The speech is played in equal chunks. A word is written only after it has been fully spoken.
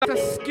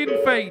Selector Skin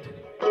Fade,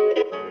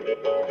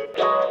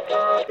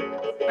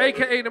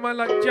 aka the man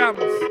like Jams.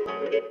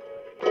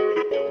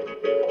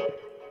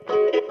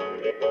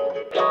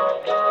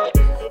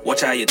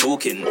 Watch how you're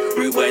talking,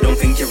 rude boy, don't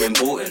think you're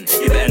important.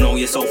 You better know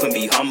yourself and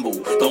be humble.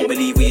 Don't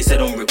believe what you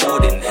said on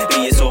recording.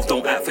 Be yourself,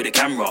 don't act for the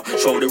camera.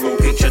 Show the real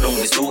picture, don't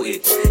distort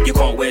it. You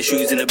can't wear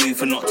shoes in the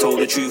booth and not tell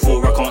the truth,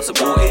 or I can't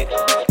support it.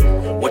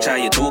 Watch how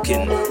you're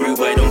talking, rude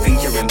boy, don't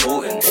think you're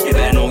important. You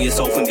better know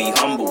yourself and be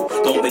humble.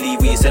 Don't believe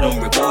what you said on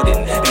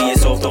recording. Be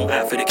yourself, don't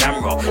act for the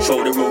camera.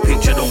 Show the real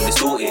picture, don't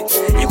distort it.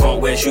 You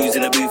can't wear shoes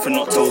in the booth and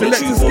not tell the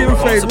truth, or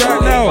I can't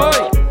support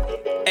it.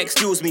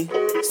 Excuse me,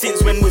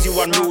 since when was you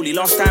unruly?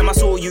 Last time I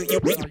saw you... No,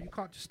 you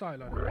can't just style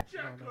like that.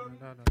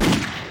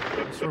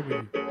 No. What's wrong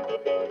with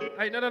you?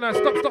 Hey, no,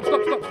 stop.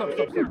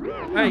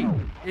 Hey,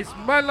 it's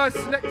man like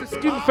Selector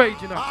Skin Fade,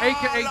 you know,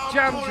 aka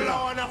Jams, you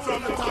know.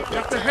 You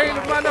have to hail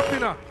a man up, you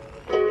know.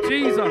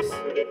 Jesus.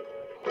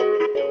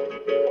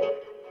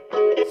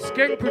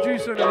 Skeng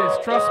producer of this,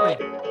 trust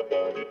me.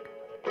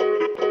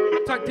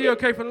 Attack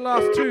DOK for the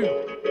last two.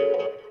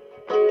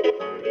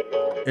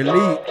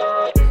 Elite.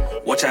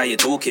 Watch how you're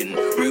talking,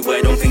 rude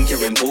boy, don't think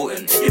you're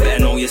important. You better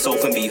know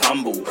yourself and be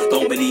humble.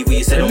 Don't believe what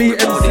you said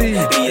Elite on recording.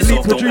 MC, Be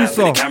yourself, elite don't act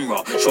for the producer.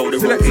 camera. Show the real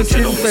Selector picture,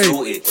 Skin don't Fade.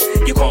 distort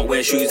it. You can't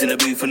wear shoes in the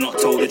booth and not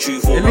tell the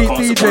truth, or I Elite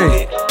can't DJ. support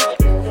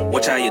it.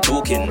 Watch how you're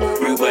talking,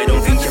 rude boy,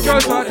 don't think you're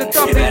important.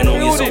 You better know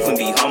yourself and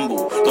be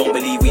humble. Don't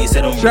believe what you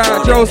said on Shout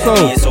out recording. Joso.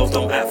 Be yourself,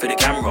 don't act for the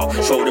camera.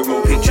 Show the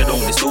real picture,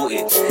 don't distort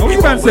it. What You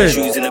you man can't wear say?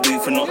 shoes in the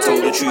booth and not tell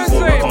the what truth, you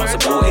or I man can't say,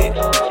 support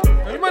it.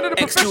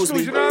 Excuse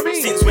me, you know what I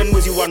mean? Since when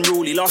was you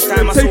unruly? Last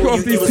time I Take saw off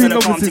you, these you was two in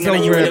accounting novices and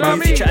then you were in over a here.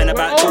 movie chatting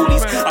about They're old,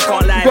 toolies. man. I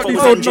can't lie, You if got I these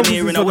was old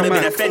engineering, novices I would have on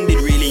been the mat. offended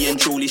really and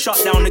truly. Shut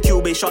down the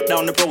Cubase, shut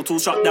down the Pro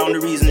Tools, shut down the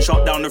Reason,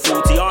 shut down the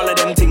Fruity. All of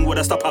them things would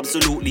have stopped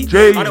absolutely.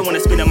 Jeez. I don't want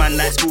to spin a man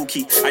like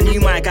Spooky. I knew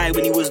my guy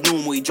when he was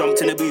normal. He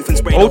jumped in the booth and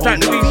sprayed Old the whole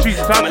Tack the movie. Streets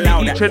I'm family,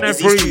 allowed each that. and Is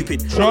he every.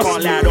 stupid? I Trust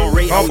can't me. lie, I don't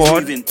rate how Come he's on.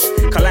 moving.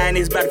 Colliding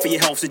is bad for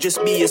your health, so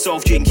just be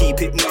yourself, Jin,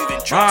 keep it moving.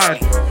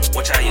 Trust me.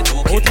 Watch how you're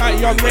talking. Old Tack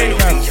young You lady, don't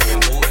man. think you're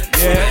important.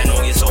 You Yeah. better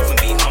know yourself and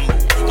be humble.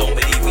 Don't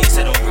believe what you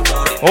said on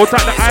recording. Old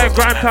Tack the Iron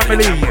Grind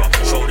family.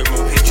 Show the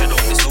real picture,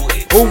 don't distort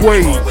it.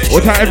 Always.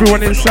 Old Tack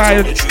everyone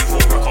inside.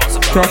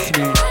 Trust Trust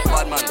me.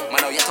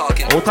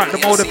 Old Tack the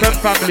Mold FM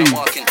family.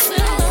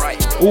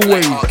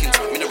 Always.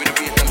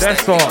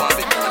 That's all.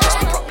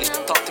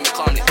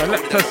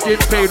 Selector Skin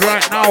Fade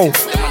right now.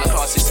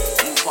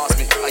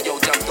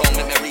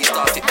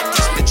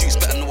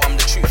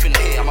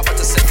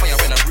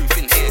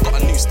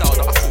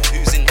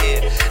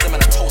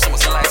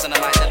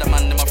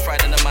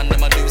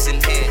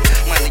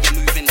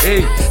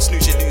 Hey.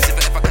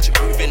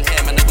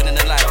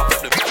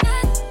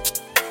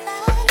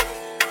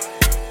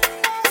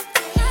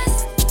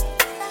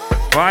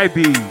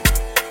 Vibey.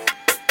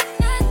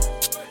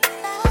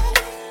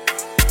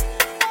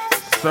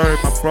 Sorry,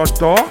 my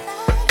brother.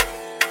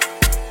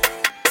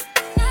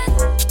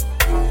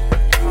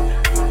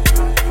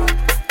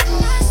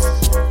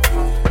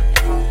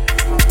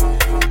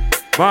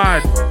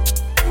 Man.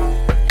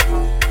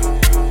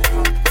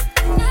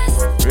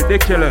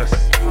 Ridiculous.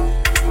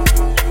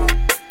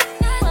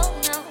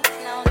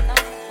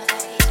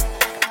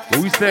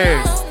 What we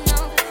say?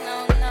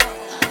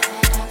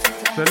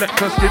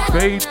 Selector Skin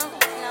Fade.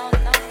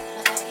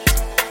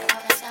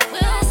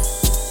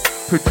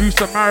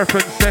 Producer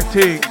marathon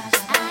settings.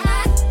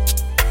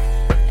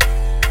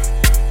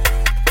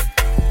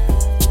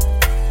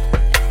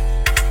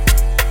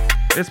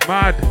 It's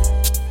mad.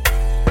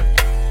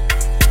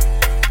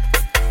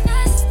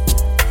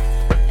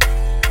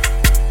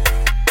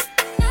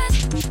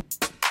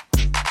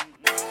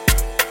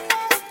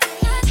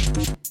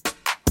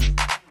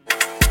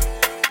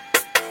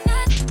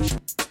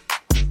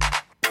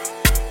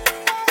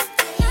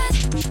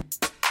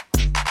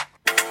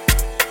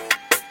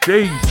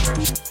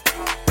 Jeez.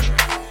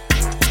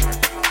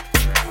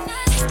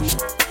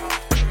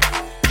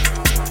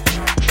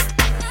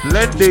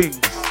 Blendings.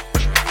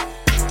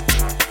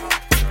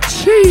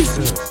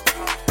 Jesus.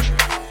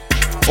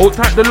 Old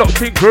Tack the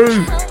Locked In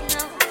Crew.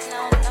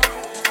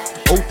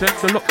 Old Tack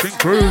the Locked In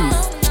Crew.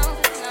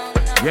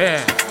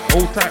 Yeah.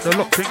 Old Tack the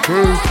Locked In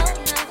Crew.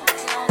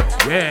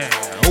 Yeah.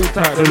 Old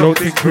Tack the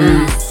Locked In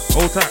Crew.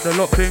 Old Tack the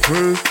Locked In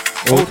Crew.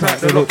 Old Tack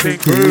the Locked In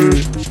Crew.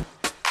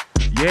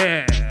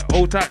 Yeah.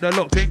 Old Tack the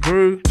Locked In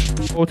Crew.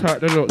 Old Tack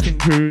the Locked In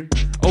Crew.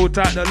 Old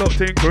Tack the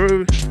Locked In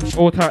Crew.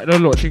 Old Tack the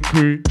Locked In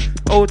Crew.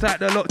 Old Tack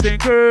the Locked In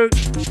Crew.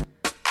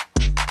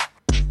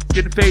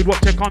 Skin Fade,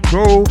 watch your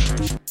control.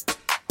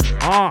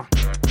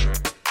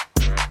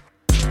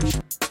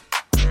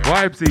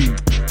 Vibesy.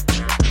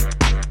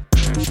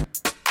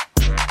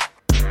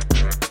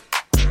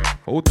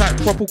 Old Tack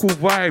tropical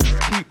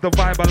vibes. Keep the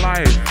vibe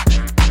alive.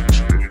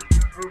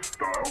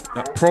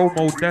 That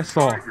promo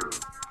Dessa.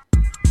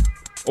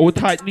 Old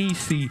Tack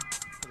Nisi.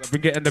 I've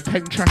been getting the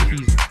pen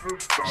trackies.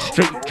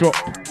 Straight drop.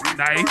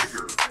 Nice.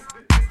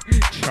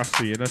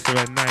 Trust me, that's so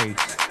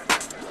nice.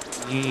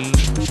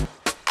 Yeah.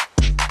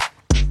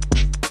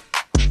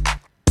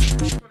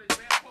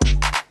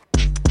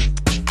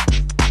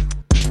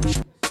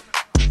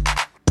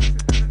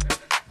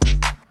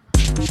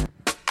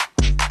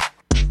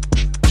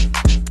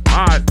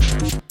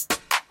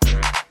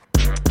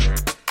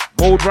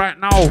 hold right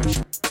now.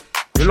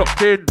 You're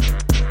locked in.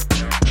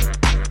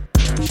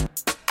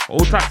 All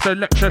types of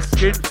Selector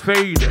Skin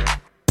Fade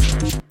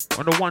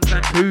on the ones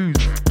and twos.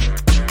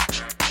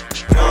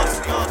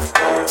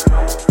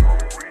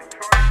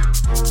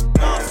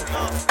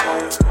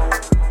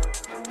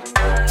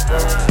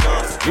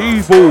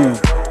 Evil.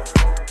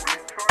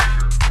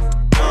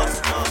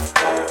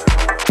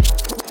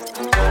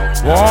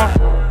 What?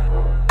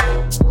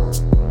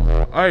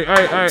 Hey,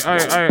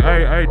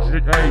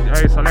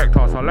 selector.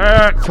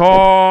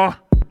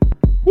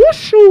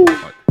 Whooshu.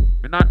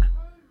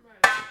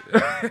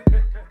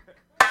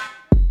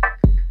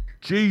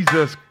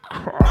 Jesus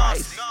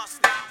Christ.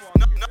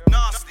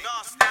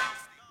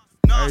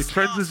 Hey,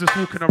 Trends is just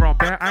walking around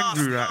bare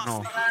angry right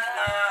now.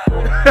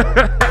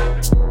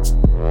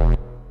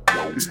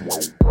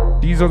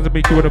 These ones that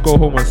make you want to go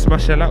home and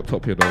smash your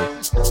laptop, you know.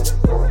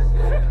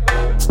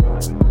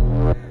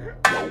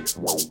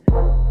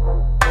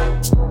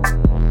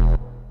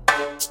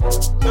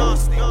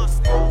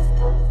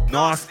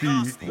 Nasty.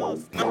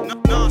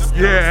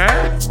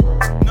 Yeah.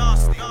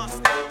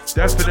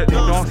 Definitely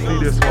nasty,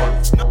 this one.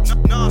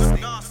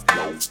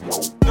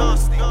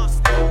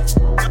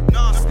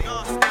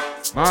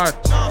 Mad.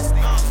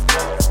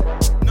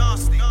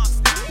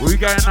 Where we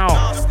going now?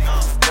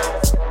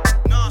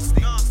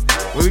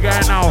 Where we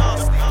going now?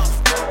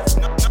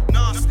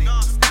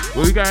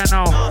 Where we going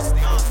now?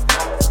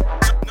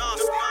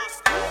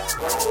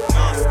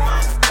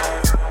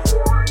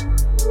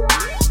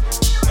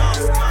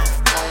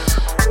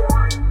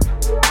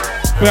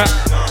 Yeah.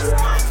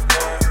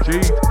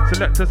 Gee,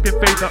 Selector Skin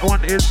Fade, that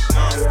one is.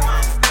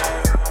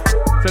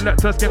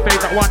 Selector Skin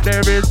Fade, that one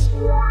there is.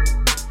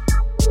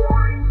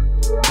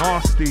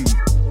 Nasty.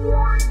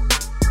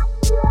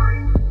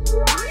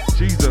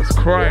 Jesus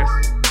Christ.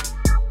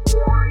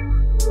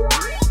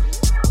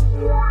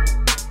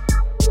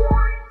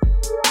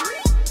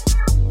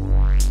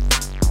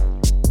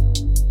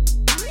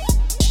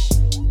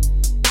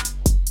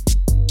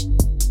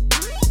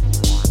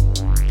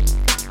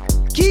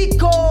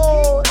 Kiko.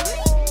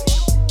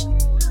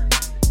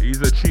 He's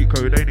a cheat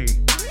code, ain't he?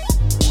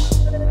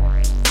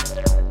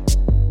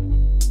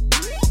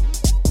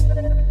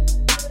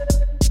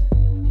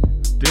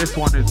 This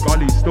one is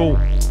Gully still.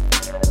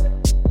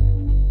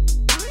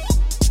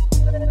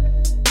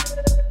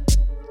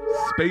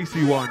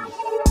 Spacey one.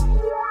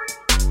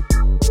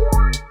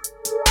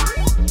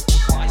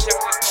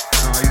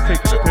 Nah, he's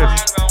taking the piss.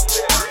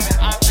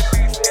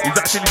 He's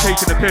actually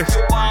taking the piss.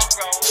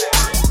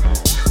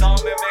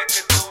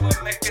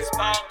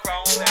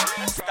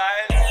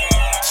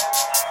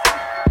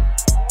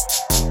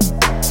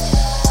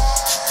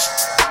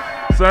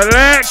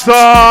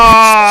 Selector!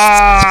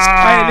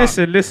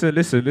 Hey, listen.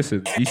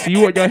 You see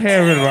what you're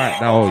hearing right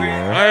now,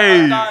 yeah?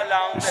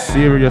 Hey! It's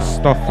serious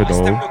stuff, you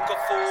know.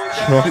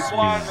 Trust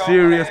me.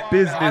 Serious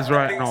business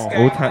right now.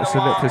 All types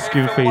of Selector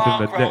Skin Fade on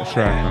the decks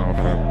right now,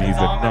 fam. These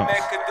are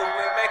nuts.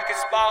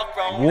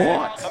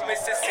 What?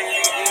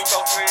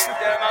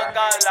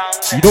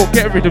 You don't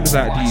get rhythms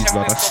like these,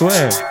 blood, I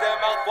swear.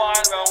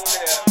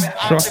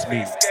 Trust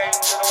me.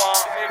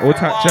 All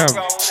type jam.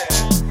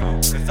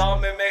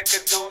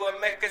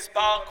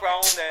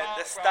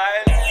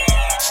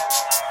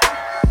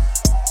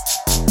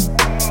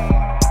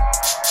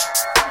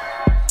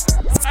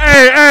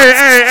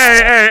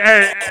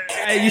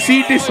 Hey, you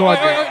see this one?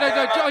 No,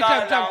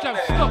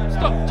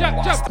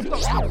 jam.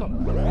 Stop.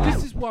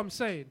 This is what I'm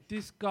saying.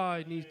 This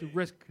guy needs the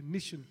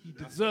recognition he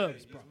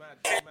deserves, bro.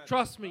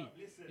 Trust me.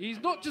 He's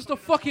not just a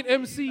fucking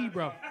MC,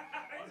 bro.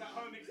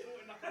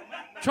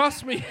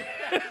 Trust me.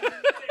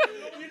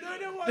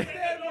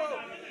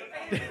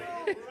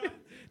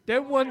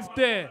 Them ones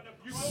there.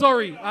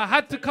 Sorry, I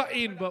had to cut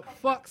in, but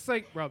fuck's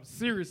sake, bruv.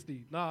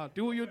 Seriously. Nah,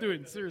 do what you're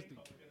doing. Seriously.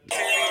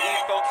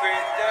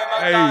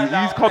 Hey,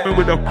 he's coming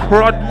with the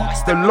crud,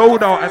 the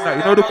loadout and that.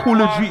 You know the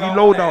Call of Duty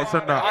loadouts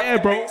and that. Yeah,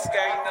 bro.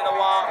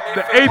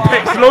 The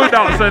Apex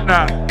loadouts and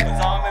that.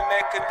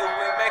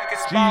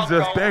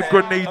 Jesus, bare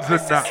grenades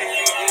and that.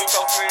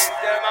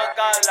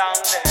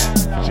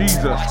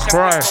 Jesus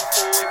Christ.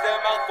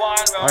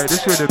 Hey,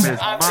 this rhythm is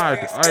mad.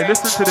 Hey,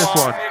 listen to this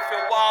one.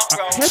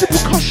 Hear the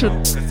percussion.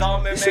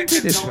 Listen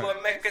to this one.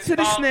 To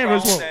the snare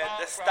as well.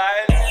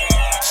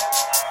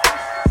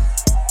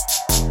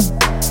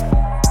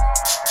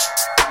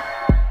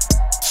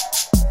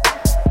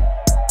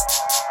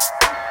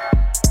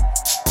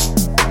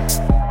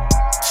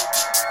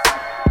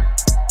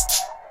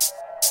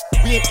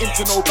 We ain't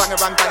into no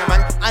bangarang.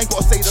 I ain't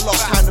gotta say the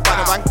last time the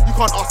bangarang. You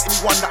can't ask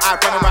anyone that I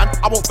ran around.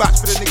 I won't vouch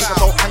for the niggas that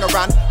don't hang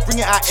around. Bring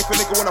it out if a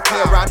nigga wanna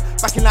play around.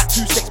 Back in like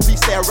 2 seconds, please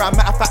stay around.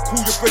 Matter of fact,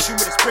 call your brethren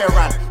with a spray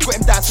around. Got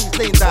him down, so he's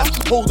laying down.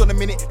 Hold on a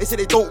minute, they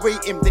said they don't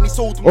rate him. Then he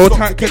sold him. All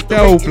type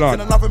Cadell,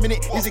 blood. In another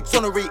minute, he's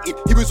exonerated.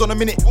 He was on a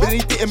minute, but then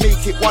he didn't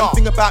make it. One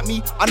thing about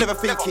me, I never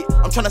fake it.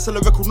 I'm trying to sell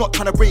a record, not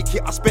trying to break it.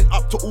 I spent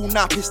up to all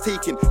now, piss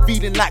taken.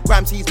 Feeling like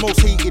Grams, he's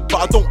most hated.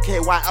 But I don't care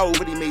why I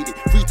already made it.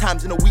 3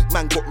 times in a week,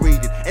 man got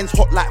raided. Ends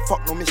hot like fuck,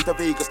 no Mr.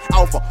 Vegas.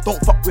 Alpha,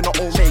 don't fuck with no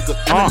Omegas.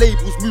 And the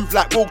labels move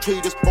like rogue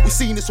traders, but we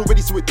seen this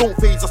already, so it don't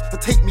phase us. To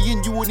take me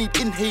in, you will need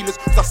inhalers,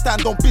 cause I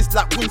stand on biz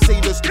like wind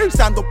sailors.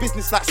 Stand on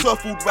business like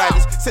surfboard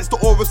riders. Sense the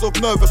auras of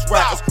nervous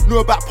writers. Knew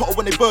about Potter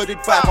when they birded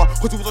Viper,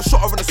 cause he was a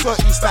shotter and a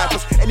certain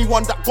snipers.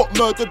 Anyone that got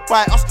murdered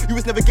by us, you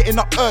was never getting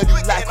up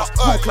early like us.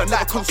 Brooklyn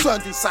never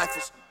concerned in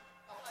ciphers.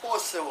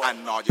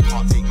 And no, you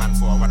can't take man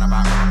for a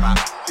runabout.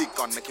 Big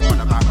gun, make it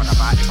run about. If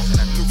I send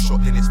a noob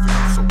shot, then it's food.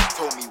 So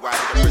tell me why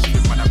the rich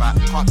been run about.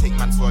 Can't take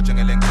man for a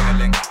jingling.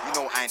 You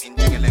know I ain't in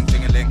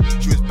jingling.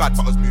 She was bad,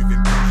 but I was moving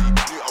bougie.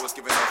 Knew I was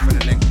giving her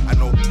feeling. I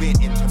know we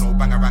ain't into no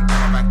bangarang.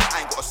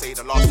 I ain't gotta say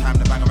the last time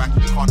the bangarang.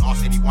 You can't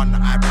ask anyone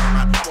that I bring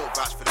around. Don't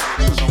vouch for the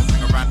niggas, don't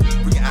hang around.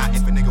 Bring it out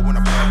if a nigga wanna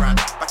play around.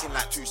 Back in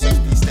like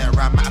 260, stay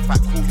around. Matter of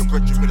fact, call your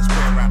bridges with a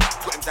spray around.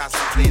 Put him down, so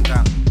I'm playing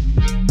down.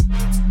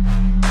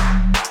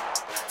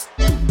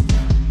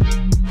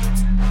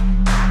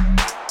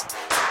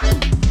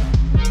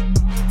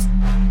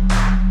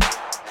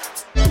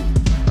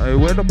 Hey,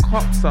 where the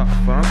cops at,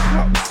 fam?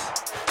 Cops.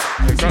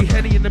 I see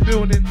Henny in the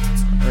building.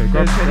 Hey,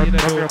 grab me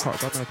a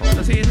cup.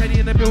 I see Henny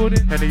in the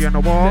building. Henny in the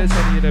wall. There's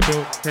Henny in the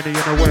building. Henny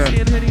in the where?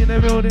 Seeing Henny in the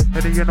building.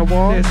 Henny in the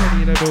wall. There's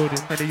Henny in the building.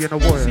 Henny in the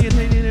where? Seeing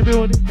Henny in the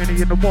building.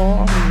 Henny in the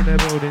wall. Henny in the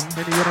building.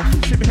 Henny in the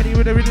Sipping Henny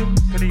with the rhythm.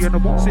 Henny in the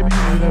wall. Sipping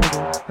Henny with the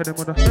rhythm. Henny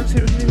with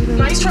the.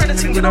 Nah, he's trying to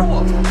think, you know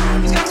what?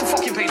 He's going to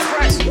fucking pay the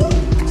price. You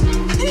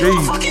know what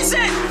I fucking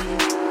said?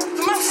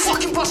 The man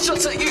fucking bust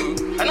shots at you,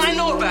 and I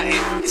know about it.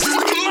 It's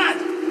fucking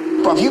mad.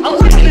 Bro, I'm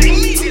writing that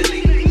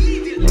immediately.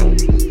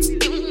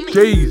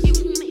 Jeez.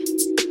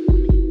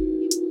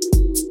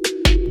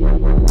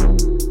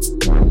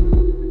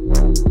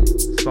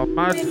 Some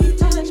mad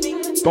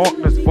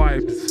darkness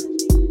vibes.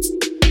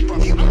 Bro,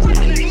 I'm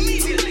writing that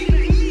immediately.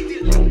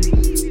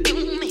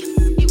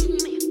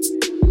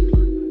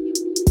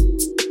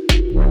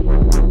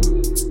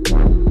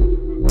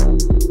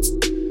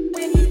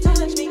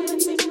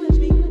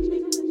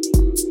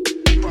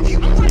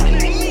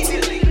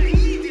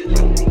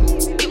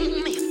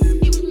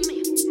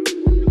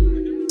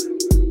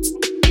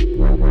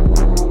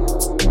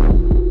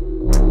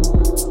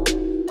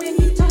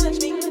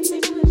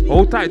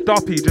 Hold tight,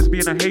 Duppy, just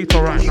being a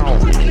hater right now.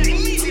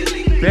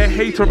 They're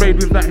hater raid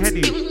with that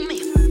Henny.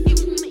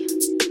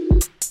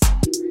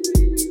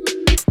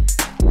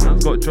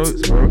 Man's got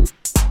jokes, bro.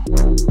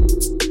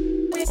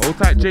 Hold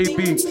tight, J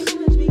Beats.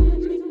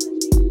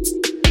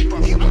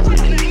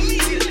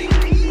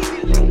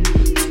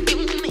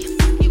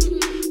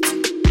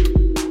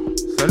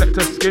 Select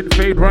a skin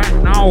fade right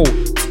now.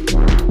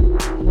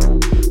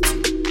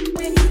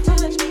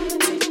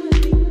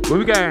 Where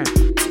we going?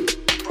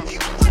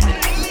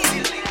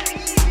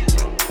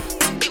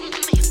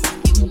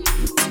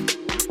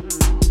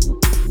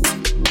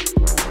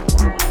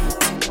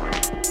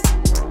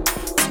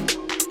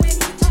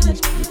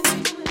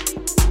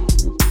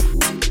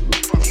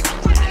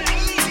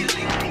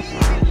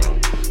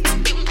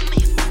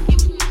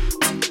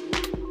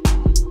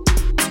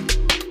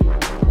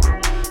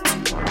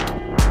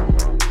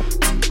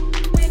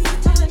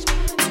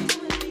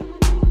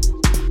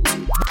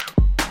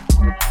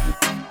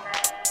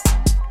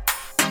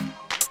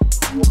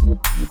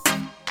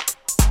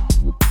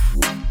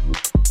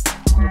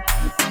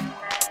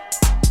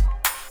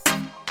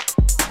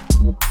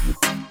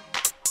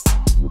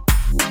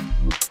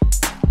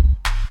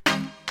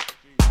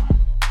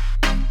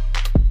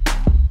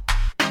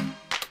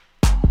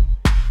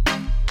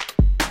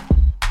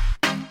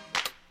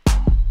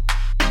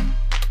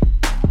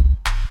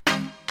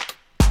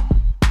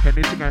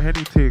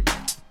 Anything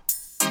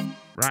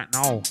right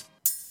now.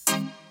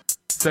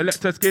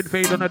 Select a skin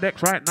fade on the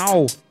decks right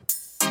now.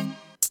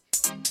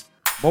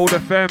 Mode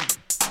FM.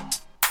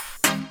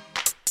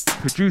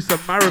 Producer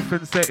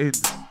marathon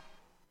settings.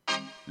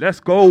 Let's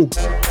go.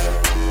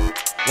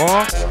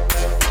 What?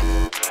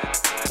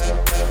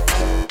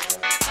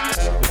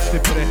 The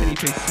sip of the Henny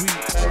tastes sweet.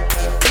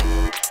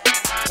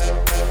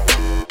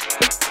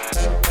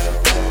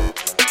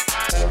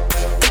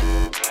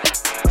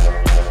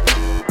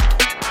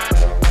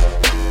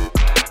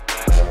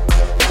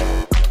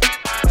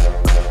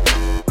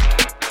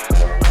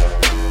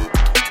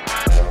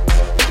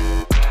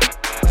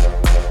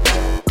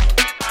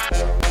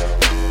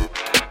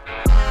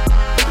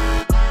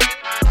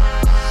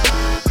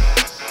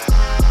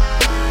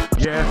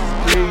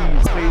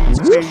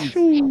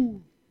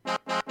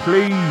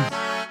 Please.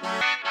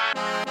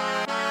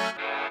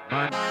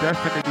 Man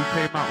definitely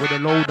came out with a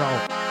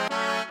loadout.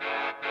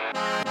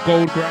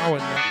 Gold growl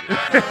and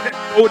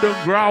that. Golden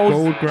growls.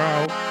 Gold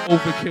growl.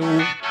 Overkill.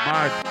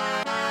 Mad.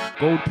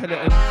 Gold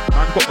peloton.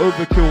 Man got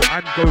overkill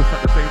and ghost at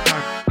the same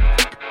time.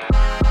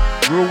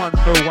 Real ones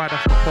know why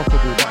that's not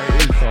possible, but it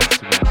is.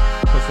 Trust me.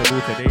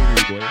 Possible today,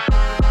 rude boy.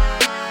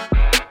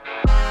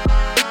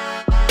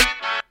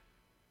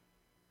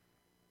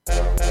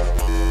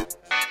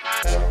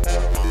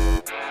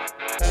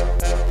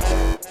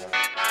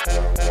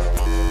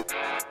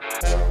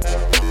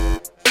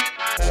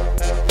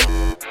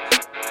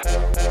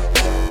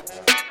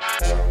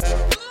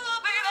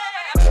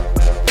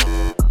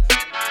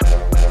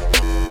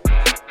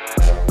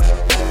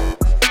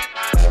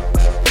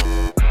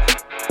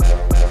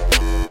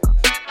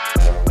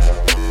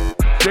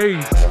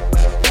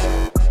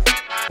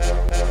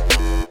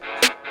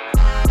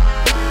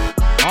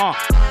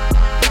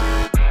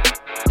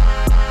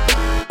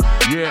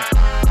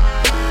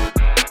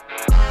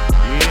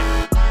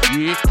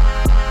 it.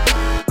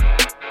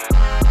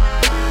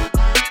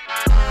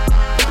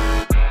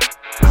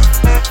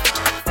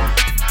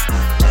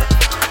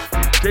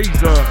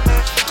 Jesus.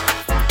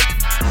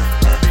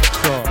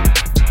 Mixer.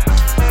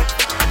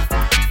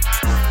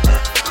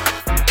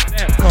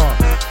 Leper.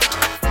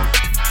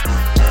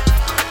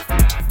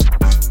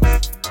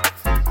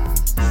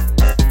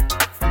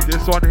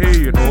 This one here,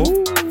 you know.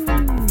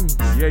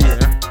 Yeah.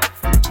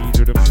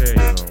 Easy to play, you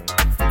know.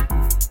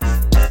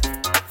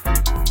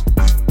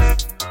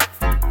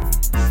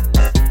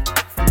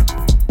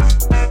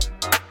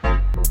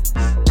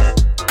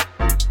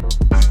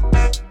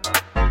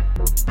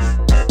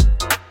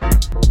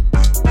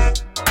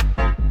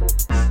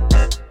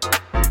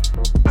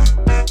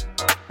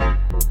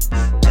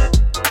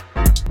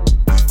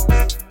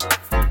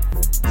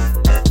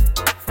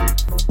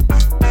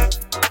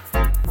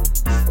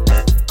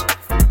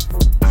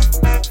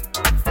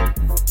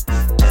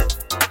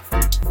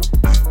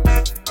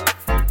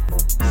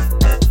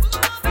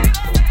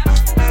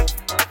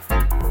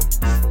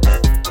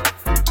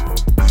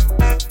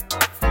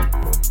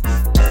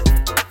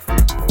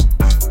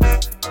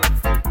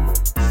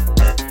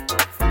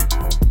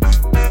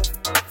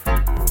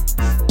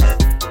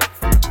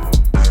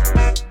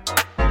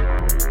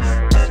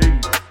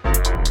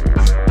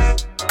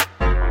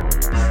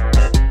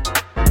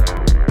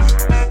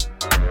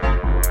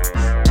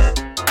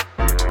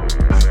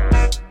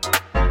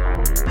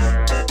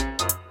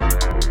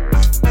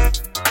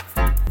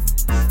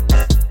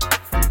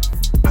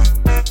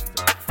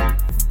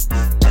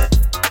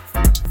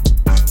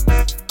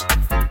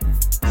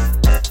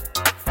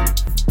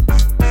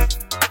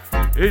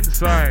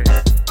 Inside.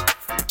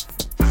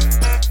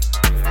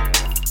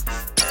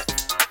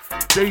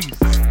 Jeez.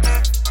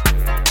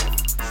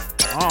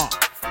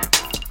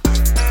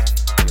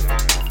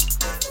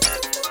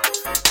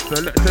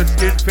 Select the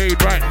skin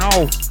fade right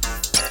now.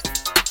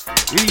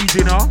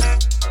 Easy now.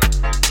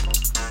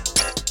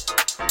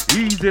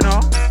 Easy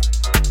now.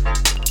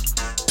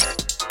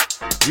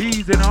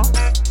 Easy now.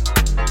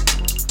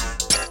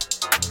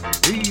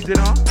 Easy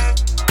now.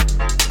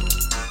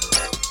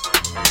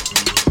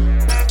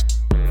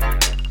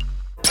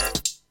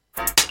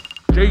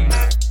 Jeez.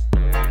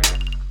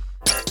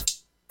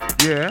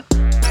 Yeah.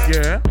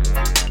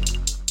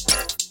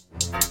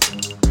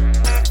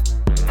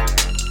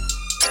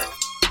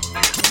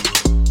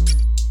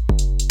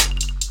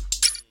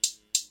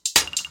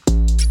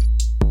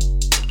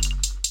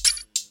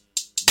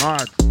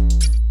 Mad.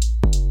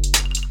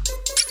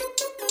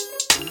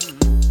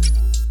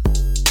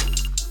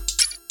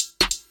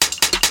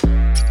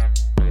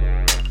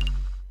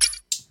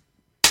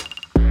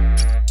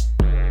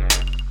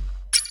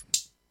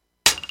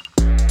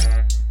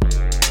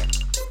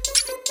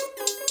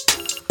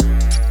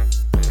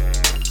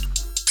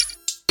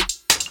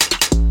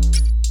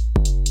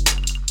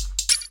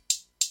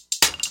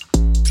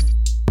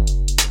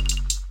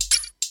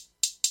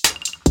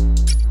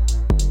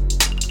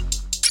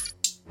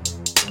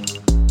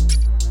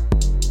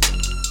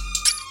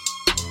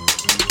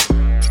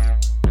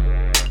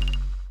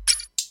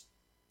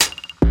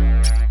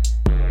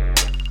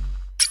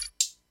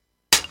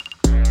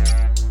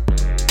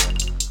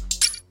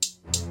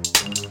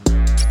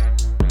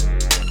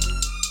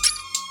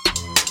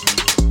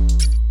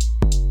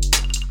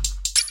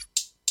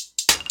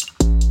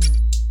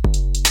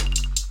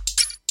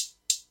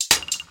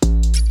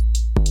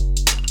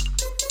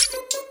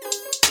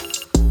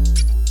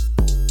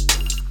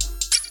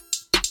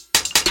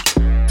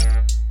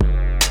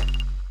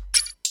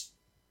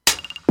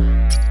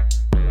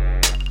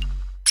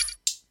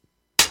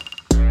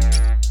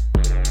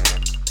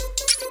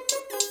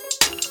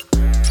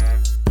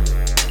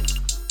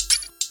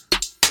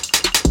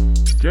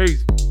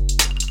 Jeez.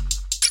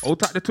 Old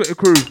tap the Twitter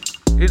crew.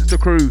 Insta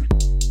crew.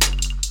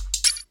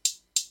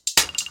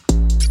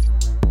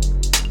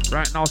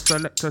 Right now,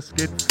 selector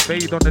skin.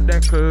 Fade on the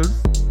deckers.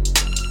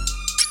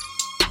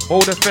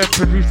 Old FM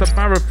producer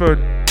marathon.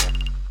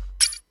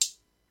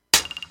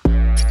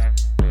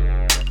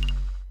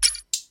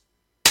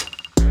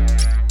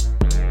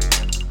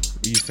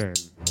 Ethan.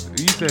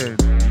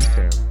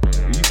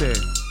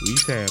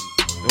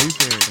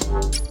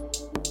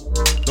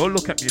 Don't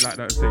look at me like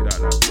that and say that,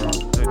 bro.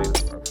 Don't do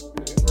that, bro.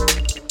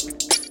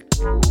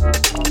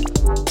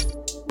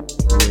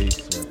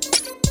 Waste, man.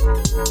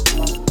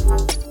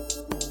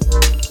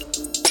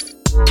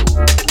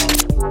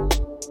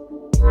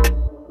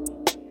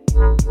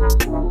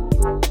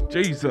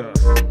 Jesus.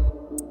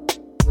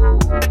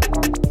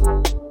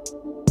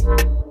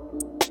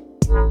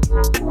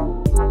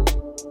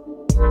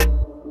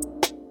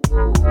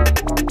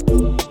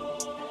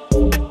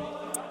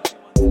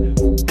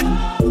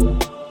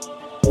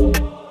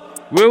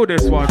 Will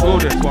this one.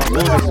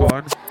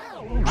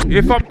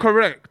 If I'm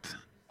correct,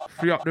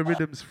 free up the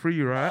rhythms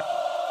free, right?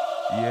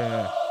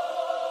 Yeah.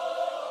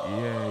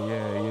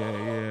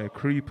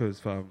 Creepers,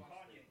 fam.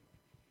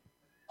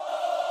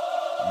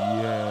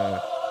 Yeah.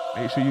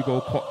 Make sure you go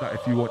cop that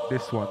if you want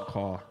this one,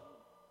 car.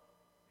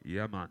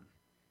 Yeah, man.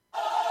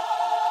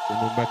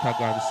 Remember to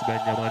go and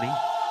spend your money.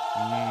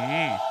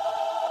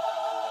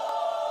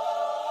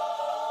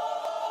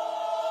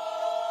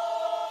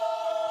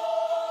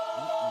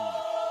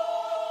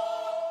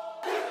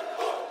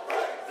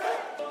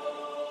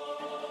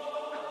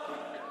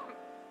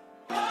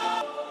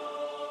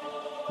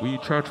 We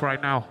in church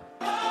right now.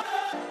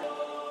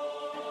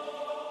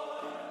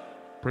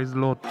 Praise the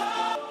Lord.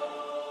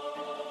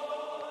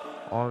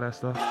 All that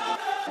stuff.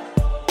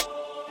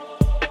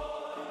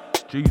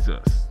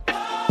 Jesus.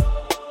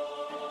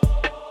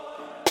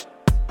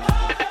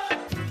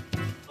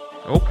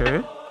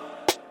 Okay.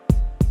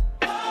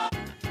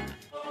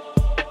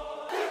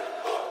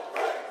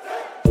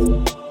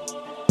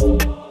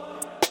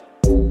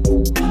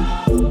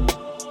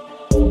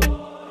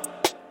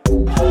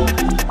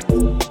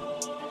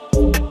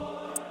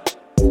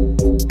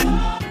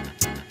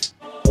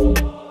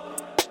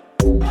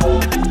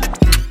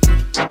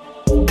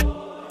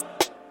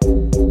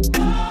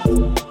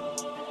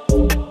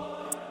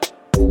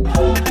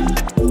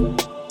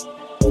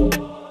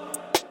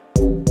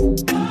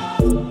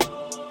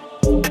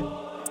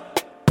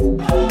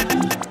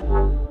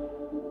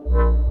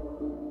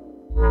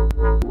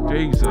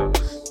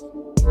 Jesus.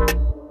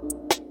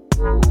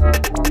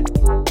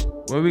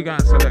 Where we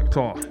got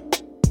selector?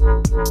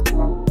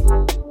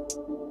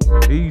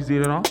 Easy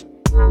enough.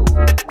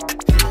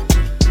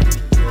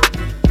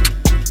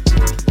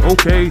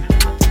 Okay.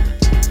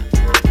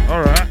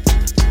 Alright.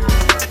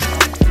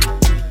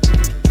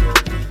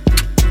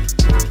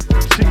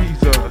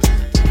 Jesus.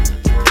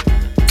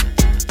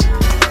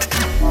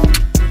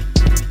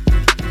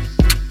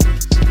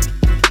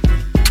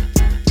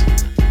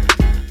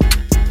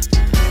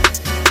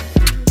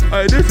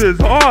 Hey, this is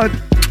hard.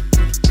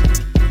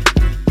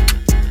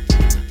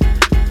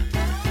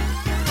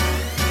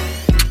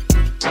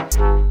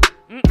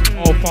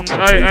 Oh, fuck.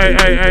 Hey.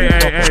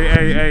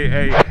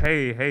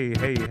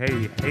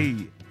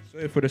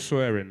 Sorry for the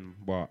swearing,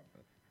 but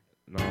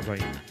no, I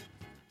ain't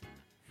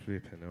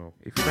flipping hell.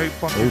 If you don't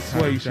fucking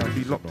swear, you shouldn't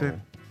be locked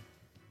in.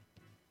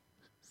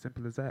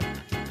 Simple as that.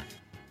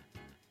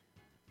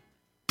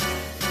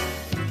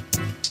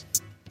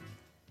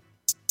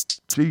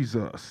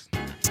 Jesus.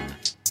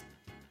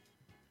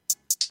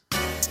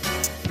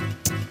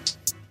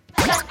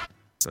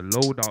 The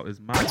loadout is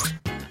mad.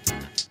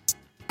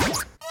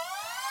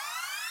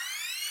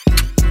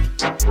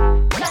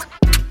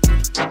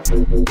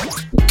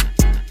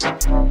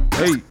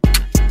 Hey.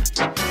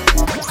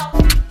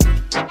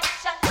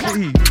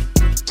 Please.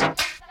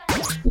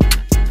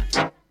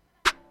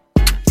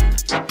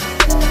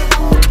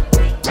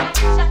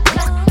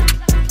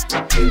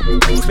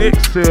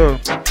 Mix him.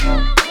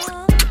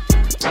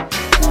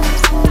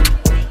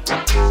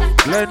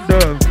 Blend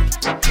them.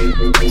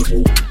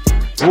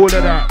 All of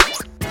that.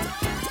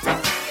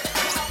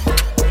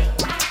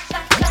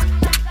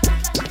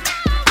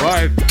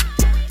 Right.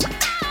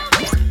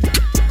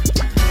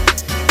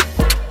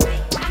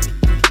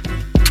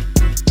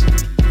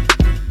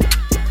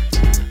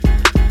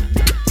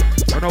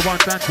 On the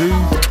ones and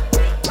twos.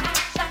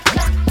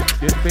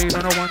 Get paid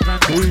on the ones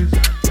and twos.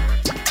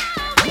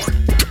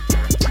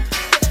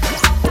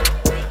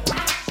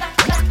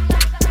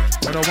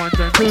 On the ones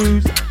and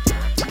twos.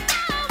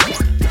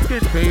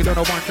 Get paid on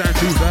the ones and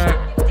twos.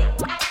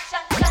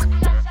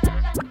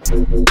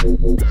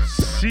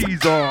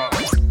 Jesus.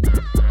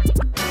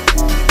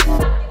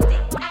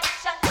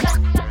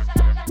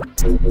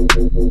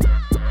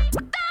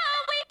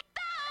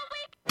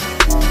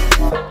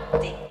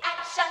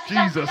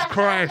 Jesus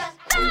Christ.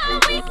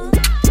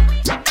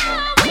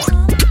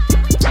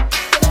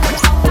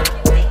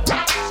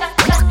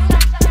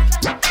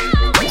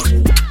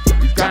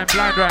 He's going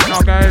blind right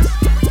now, guys.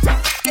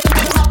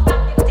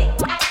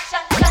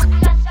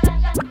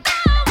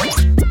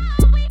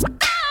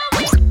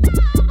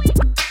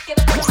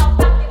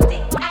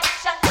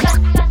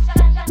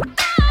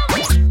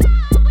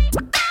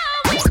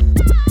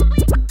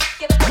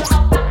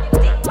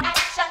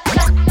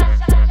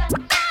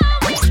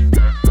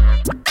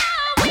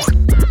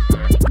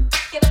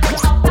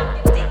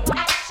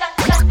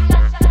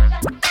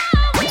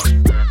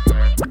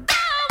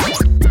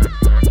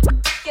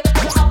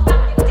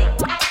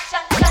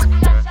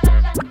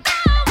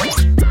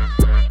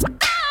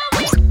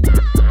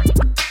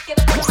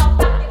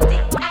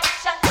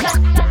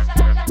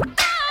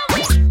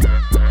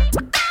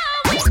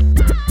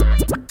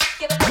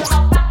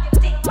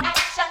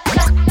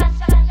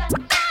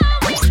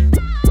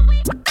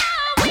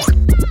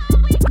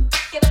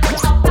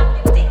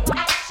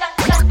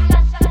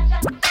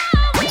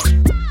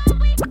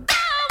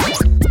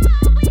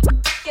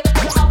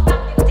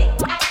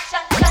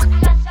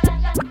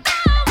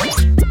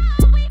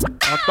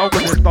 Done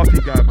with this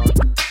dirty guy, man.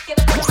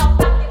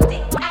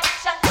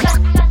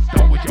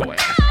 Done with your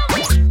ass.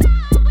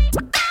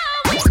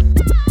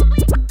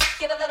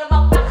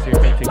 See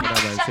if anything that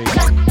man say,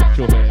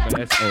 draw her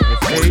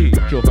M-S-O-S-A,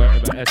 draw her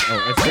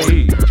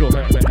M-S-O-S-A, draw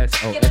her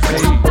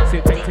M-S-O-S-A. See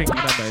if anything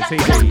that man say,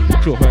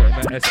 draw her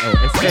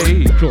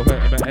M-S-O-S-A, draw her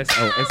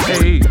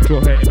M-S-O-S-A,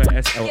 draw her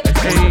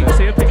M-S-O-S-A.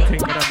 See if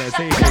anything that man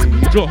say,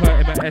 draw her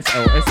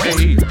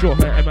M-S-O-S-A, draw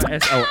her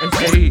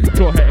M-S-O-S-A,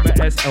 draw her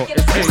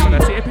M-S-O-S-A. And I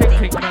see a pink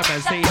thing and I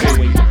man say,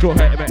 draw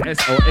her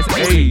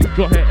M-S-O-S-A,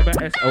 draw her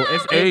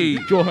M-S-O-S-A,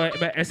 draw her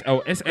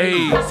M-S-O-S-A.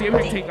 See a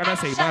pink thing and I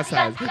say my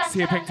size,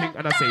 see a pink thing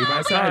and I say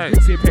my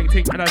size, see a pink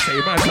thing and I say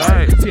my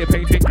size, see a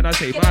painting and I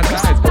say my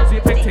size. See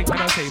a painting and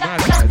I say my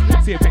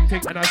size. See a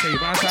painting and I say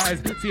my size.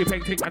 See a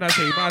painting and I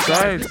say my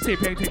size. See a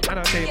painting and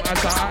I say my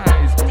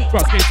size. Bro,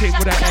 skating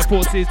with the Air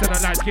Forces and I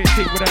like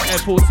skating with the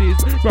Air Forces.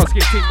 Bro,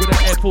 skating with the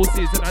Air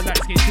Forces and I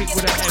like skating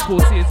with the Air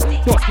Forces.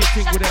 Dot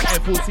skating with the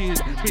Air Forces.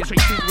 Bitch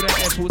skating with the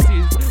Air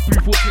Forces.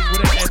 Blue foot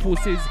with the Air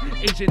Forces.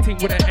 Asian thing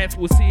with the Air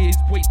Forces.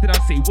 Wait, did I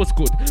say what's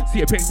good?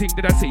 See a painting,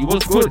 did I say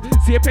what's good?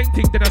 See a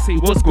painting, did I say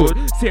what's good?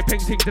 See a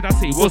painting, did I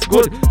say what's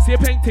good? See a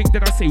painting,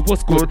 did I say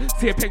what's good?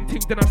 See a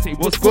painting, did I say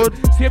what's good?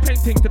 See a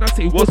painting, did I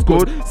say what's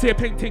good? See a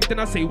painting, did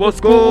I say what's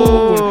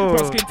good?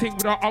 Bro, skating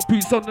with our up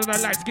boots on and I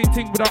like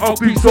skating with our up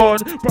boots on.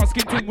 Bro,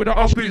 skating with our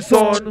up boots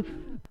on.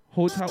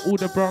 Hold out all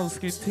the brown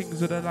skin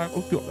things with a like,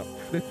 oh god,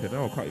 flipping,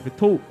 I can't even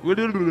talk.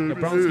 The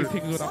brown skin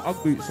things with the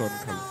UGG boots on,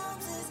 cause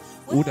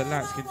all the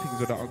light skin things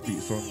with the UGG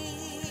boots on.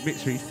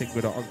 Mixed race thing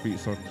with the UGG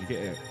boots on, you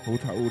get it?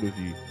 Hold out all of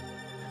you.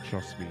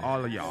 Trust me.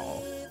 All of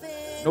y'all.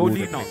 No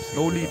lean ups,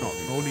 no lean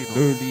ups, no lean ups.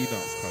 No lean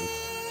ups, cuz.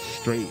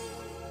 Straight.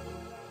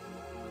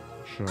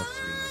 Trust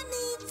me.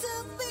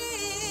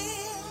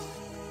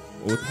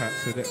 All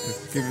types select the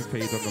skin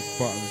fade on the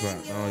buttons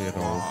right now, you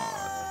know.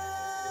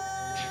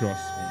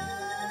 Trust me.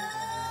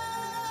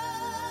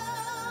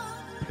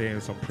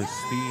 Playing some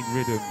pristine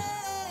rhythms.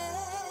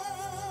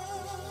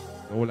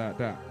 All like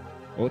that.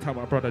 All time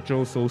my brother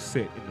Joe so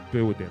sick in the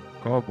building.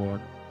 Come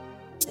on.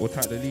 All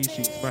time the lead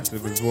sheet's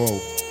massive as well.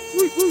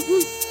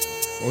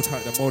 All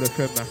time the Motor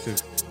Fem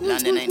massive.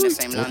 London ain't the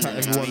same All London, time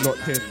you know everyone what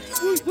I mean?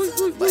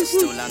 locked in. But it's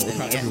still London, All you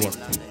time get me?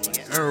 everyone.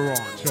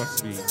 Everyone.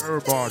 Trust me.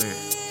 Everybody.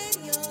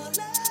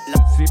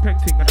 See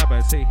painting and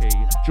I'm say hey.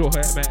 Draw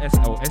her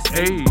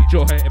MSLSA.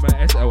 Draw her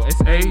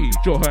MSLSA.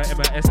 Draw her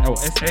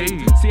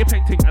MSLSA. See a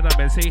painting and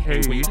I'm say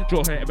hey. Wait.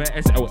 Draw her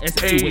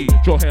MSLSA. Wait.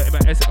 Draw her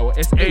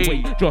MSLSA.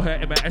 Wait. Draw her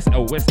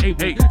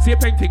MSLSA. Wait. See a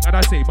painting and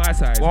I say my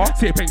size. What?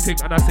 See a painting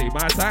and I say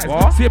my size.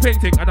 What? See a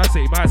painting and I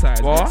say my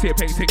size. What? See a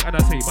painting and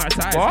I say my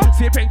size. What?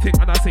 See a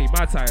painting and I say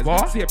my size.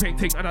 What? See a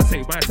painting and I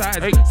say my size.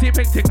 Hey. See a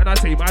painting and I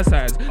say my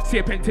size. See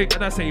a painting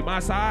and I say my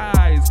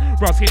size.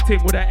 Bro,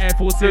 skating with the Air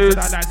Forces and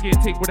I like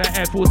skating with the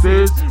Air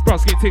Forces. Bro,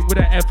 skating with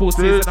the Air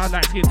Forces and I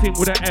like skating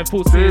with the Air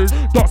Forces.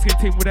 Dark skin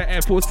ting with the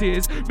Air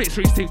Forces. Mixed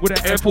race ting with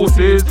the Air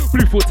Forces.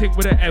 Blue foot ting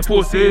with the Air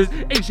Forces.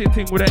 Asian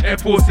ting with the Air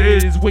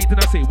Forces. Wait, did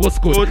I say what's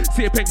good?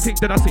 See a pink ting,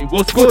 did I say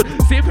what's good?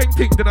 See a pink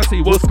ting, did I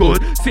say what's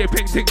good? See a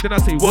pink ting, did I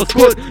say what's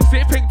good? See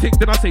a pink ting,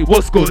 did I say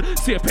what's good?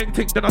 See a pink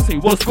ting, did I say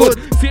what's good?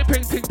 See a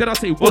pink ting, did I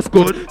say what's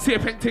good? See a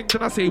pink ting,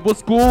 did I say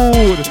what's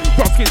good?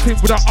 Brown skin ting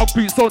with the UGG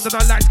boots on and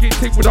I like skin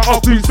ting with the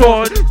UGG boots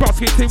on. Brown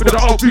skin ting with the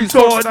UGG boots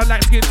on. I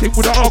like skin ting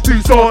with the UGG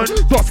boots on.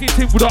 Dark skin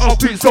ting with the UGG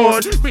boots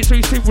on. Mixed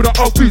race ting with the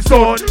UGG boots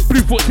on.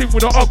 Blue foot ting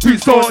with the UGG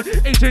boots on.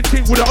 Asian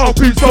ting with the UGG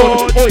boots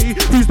on. Oi,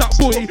 who's that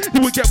boy? You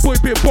will get boy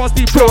bit fast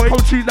deployed.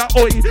 Come tree like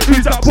oi,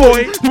 who's that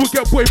boy? You will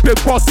get boy bit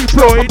fast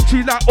deployed.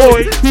 Tree like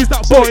oi, who's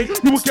that boy?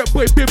 You will get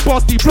boy bit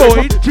fast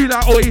deployed. Tree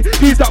like oi,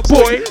 who's that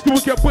boy? You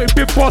will get boy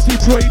bit fast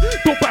deployed.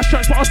 Don't bash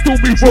shots but I still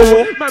be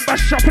raw. Man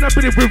bash shot and I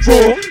been it with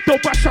raw.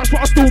 Don't bash shots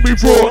but I still be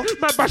raw.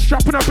 Man bash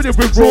shot and I been it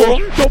with raw.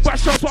 Don't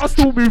bash shots but I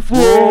still be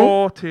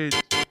raw.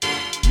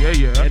 Yeah,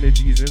 yeah.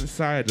 Energy's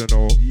inside, you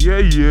know. Yeah,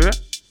 yeah.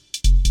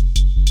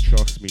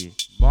 Trust me.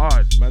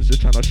 Bad. Man's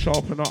just trying to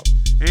sharpen up.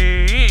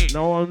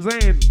 Know what I'm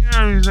saying?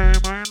 Yeah, you saying,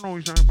 man. Know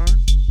you saying, man.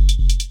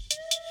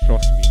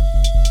 Trust me.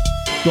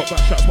 Drop back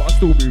shots, but I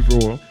still move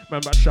raw.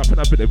 Man back shot and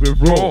I been it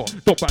with raw.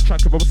 Drop back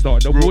track if I'm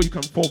starting the raw. You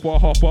can fall for a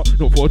half bar,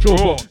 not for a draw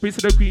bar.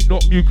 Base of the green,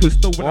 not mucus.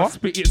 Though when I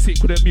spit it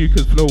sick with a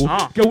mucus flow.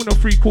 Go in a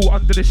free call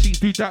under the sheets,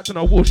 do that and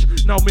I whoosh.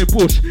 Now me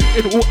push.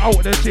 In all out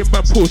in the gym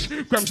man push.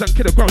 Grams and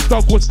kilograms,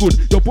 dog was good.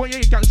 Your boy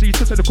ain't gangster, you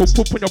just a little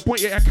poop. And your boy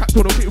ain't a cat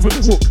on a hit with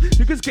a hook.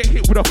 You just get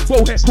hit with a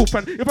bow head poof.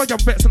 And if I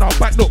jump vets and I'll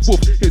back not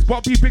woof. His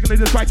butt be bigger than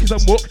his bike is a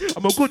muck.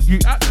 I'm a good you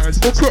at times,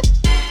 more crook.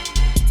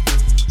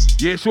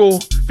 Yeah, sure.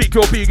 Think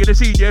you're big in the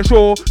scene, yeah,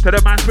 sure. Tell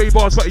the man spray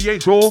bars, but he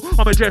ain't sure.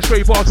 I'ma just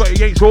spray bars, but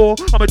he ain't sure.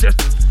 I'ma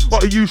just,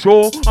 what are you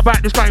sure? I'm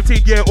back this time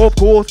thing, yeah, of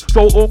course.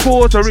 So on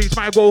course, to reach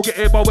my goal, get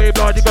in my way,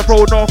 blood, nigga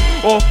thrown off.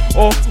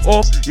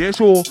 Yeah,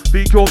 sure.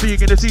 Think you're big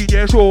in the scene,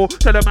 yeah, sure.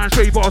 Tell the man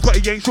spray bars, but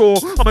he ain't sure.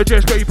 I'ma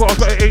just spray bars,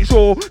 but he ain't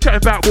sure.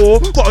 Chatting back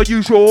war, what are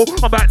you sure?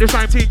 I'm back this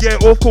time thing, yeah,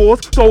 of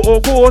course. So on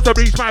course, to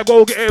reach my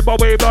goal, get in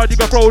my way, blood,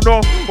 nigga thrown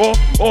off.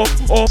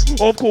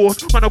 Of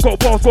course. Man, I've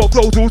got passport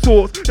flows, all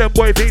sorts. Them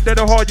boys think they're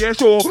the hard, yeah,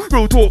 sure.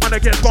 Real talk, man, I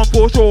get spun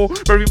for sure.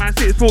 Very man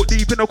 6 foot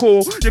deep in the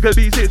core. You could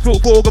be 6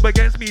 foot 4, go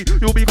against me.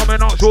 You'll be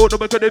coming out short, no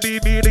one could be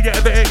me to get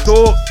a bit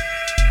extra.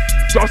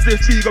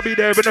 Justice League, I'll be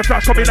there in the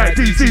flash, coming like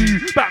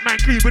DC. Batman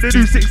clean with a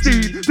new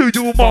 16. So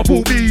you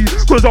marble me,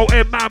 cause I'll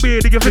end my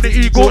beard, the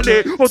infinity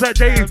gauntlet. What's that,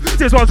 James?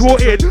 This one's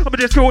rotted. I'ma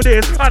just kill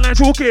this. I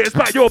like talking, it's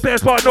back your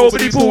best, but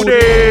nobody pulled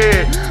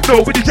it.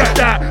 Nobody check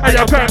that. I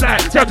am crap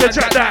like, jab to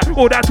chat that.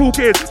 All that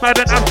talking, man,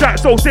 and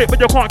abstract. So sick, but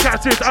you can't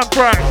catch this, I'm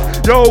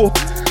cracked. Yo,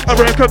 I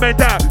recommend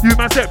that. You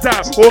man accept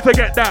that, or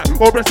forget that,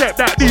 or accept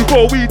that.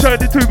 Before we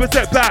turn into a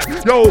setback.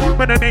 Yo,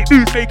 man, I make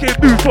news, making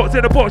news. Shots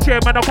in the box,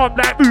 yeah, man, I come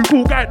like ooh,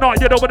 cool guy. Nah,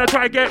 you don't wanna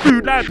try and get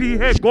rude like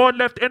P-head. Gone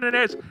left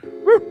internet.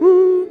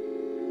 Woohoo.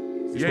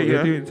 Yeah, what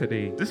you're doing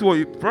today. This is what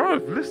you, bro,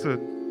 listen.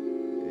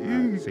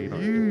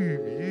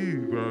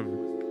 You, bro.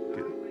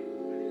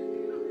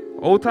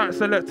 Old tight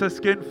selector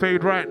skin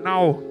fade right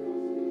now.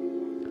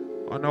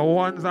 On the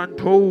ones and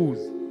twos.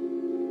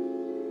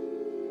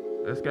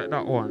 Let's get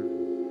that one.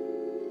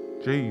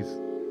 Jeez.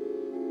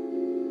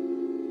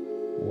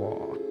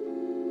 Wow.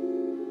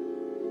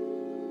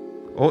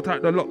 Old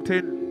tight the locked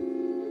in.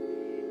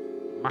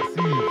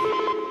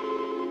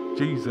 Massive.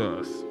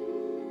 Jesus.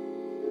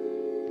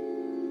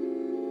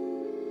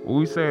 What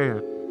we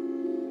saying?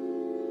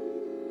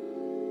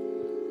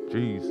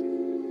 Jeez.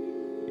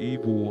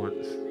 Evil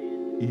ones.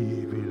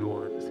 Evil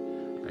ones.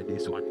 And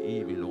this one,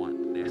 evil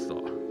one. Nessa.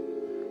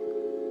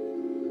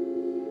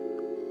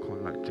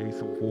 Kind like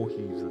Jason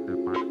Voorhees and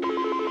them, man.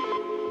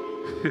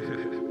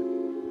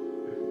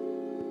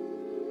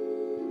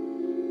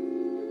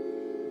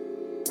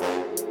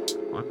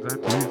 Ones and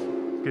twos.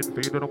 Skin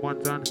fade on the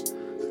ones and.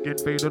 Skin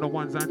fade on the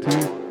ones and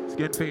twos.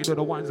 Skin fade on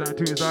the ones and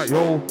twos. Like,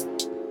 yo.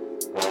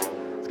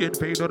 Skin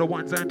fade on the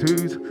ones and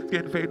twos.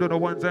 Skin fade on the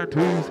ones and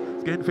twos.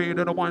 Skin fade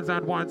on the ones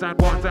and ones and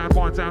ones and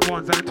ones and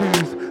ones and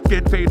twos.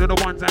 Skin fade on the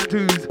ones and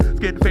twos.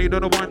 Skin fade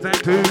on the ones and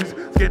twos.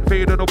 Skin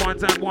fade on the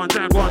ones and ones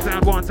and ones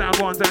and ones and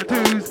ones and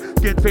twos.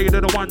 Skin fade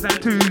on the ones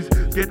and twos.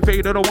 Skin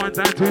fade on the ones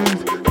and twos.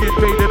 Skin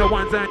fade on the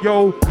ones and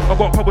yo. I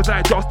got powers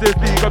like Justice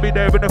League. I'll be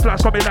there in the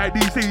flash coming like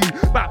DC.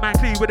 Batman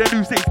clean with a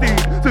new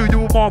 16. So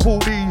you Marvel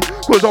me.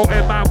 Cause I'll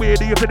end my way,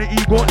 the infinity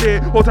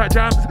gauntlet. All tight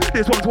jams,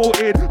 this one's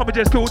voted. I'ma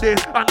just kill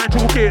this. Online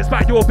toolkit,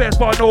 smack your best,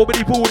 but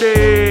nobody pulled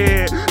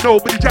it.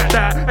 Nobody jack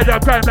that. And I'm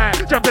prime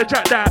like, jump and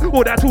jack that.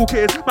 All that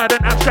toolkits, mad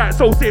and abstract.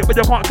 So sick, but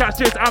you can't catch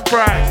this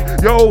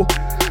anthrax. Yo.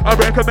 I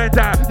recommend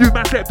that, you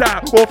man step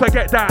that, or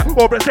forget that,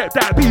 or accept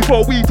that,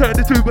 before we turn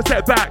the 2%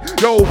 back.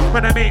 Yo,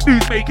 when I make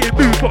moves, making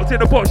moves, box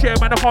in the box, yeah,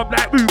 man, I come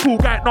like move, cool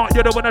guy, not,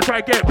 you're the one I try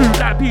get moved,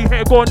 like P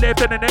here, gone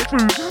left and the next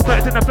route,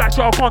 birds in the flash,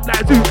 I'll come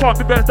like zoo, can't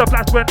be burst the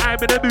flash when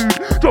I'm in the mood,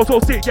 Joe so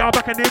sick, yeah, I'm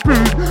back and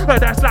improve,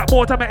 heard that slap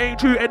more time, it ain't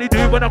true, any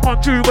do, when I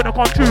come true,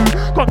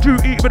 come true,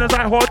 even as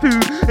I hard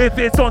food, if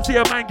it's on, see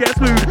a man get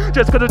smooth,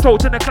 just cause the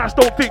throats in the clash,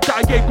 don't think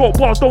that I ain't got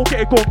bars, don't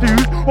get it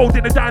confused,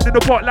 holding it down in the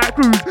pot like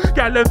cruise,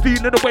 gallon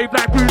feeling the wave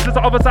like cruise, there's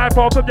the other side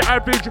far from your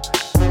average.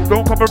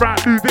 Don't come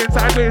around moving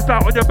sideways,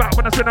 flat on your back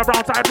when I spin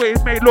around sideways.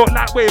 May look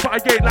lightweight, but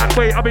I ain't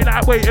lightweight. I'll be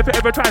lightweight if it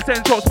ever try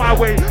send shots my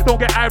way. Don't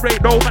get irate,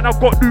 no man, I've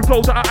got new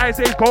flows that are ice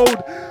age cold.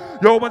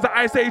 Yo, ones that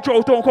I say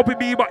trolls, don't copy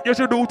me, but you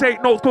should all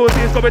take notes, cause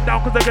it's going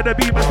down, cause they're gonna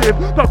be massive.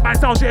 Plus my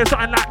sound, yeah,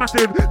 something like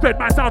massive. Spread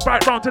my sound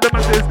right round to the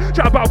masses.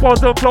 Chat about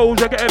bars and flows,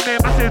 you're getting mere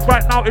masses.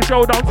 Right now it's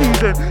showdown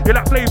season. You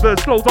like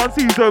flavors, flows on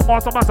season.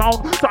 Master my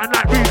sound, something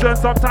like reason.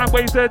 Sometimes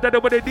wasted, that's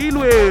what they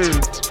deal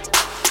with.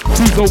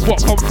 Who's on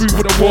what, come through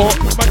with a war.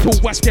 Man told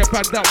Wash get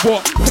banned that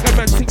what. Think a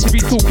man think to be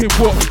talking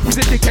what. He's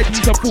a dickhead,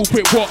 he's a fool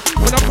quick what.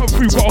 When I come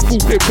through, got a fool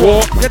quick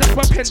what. Yeah, that's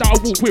my pen that I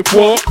walk with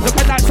what. Look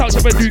at that sound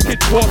of a new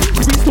kid what.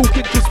 He be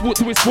talking, just walk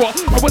to his what.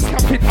 I was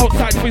camping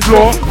outside of his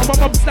law. And my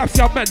mum snaps,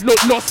 yeah, man,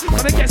 look lost.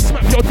 When I get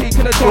smacked, your take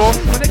with a dog.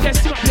 When I get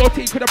smacked, your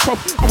take with a prop.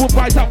 I will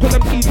rise up cause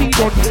I'm TV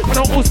done. When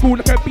I'm old school,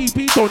 like a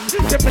BB done.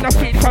 Then when I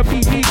feel like I'm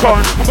BB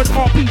gone. I'm an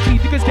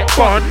RPG, niggas get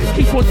fun.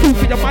 Keep on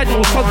talking, your mind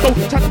on son. Don't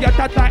chat to your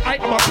dad like I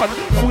am a cunt.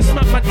 I will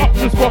smack man up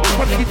just what.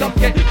 When you don't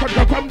get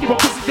come give a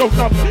pussy your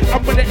love.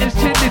 I'm when it is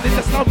chilling in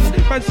the slums.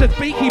 Man says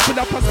Beaky, pull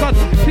up a gun.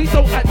 Please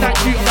don't act like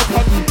you on a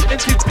gun.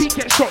 Engine peak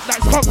get shot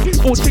like skunk.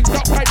 All things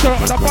up like dirt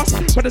on a bus.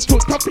 When the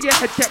short come to your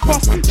head get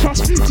bust.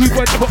 Trust, you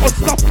weren't ever on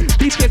stuff.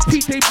 These gets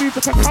peak, they move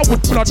like a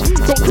coward blood.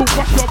 Don't talk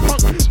rush your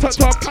punk. Turn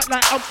to a pack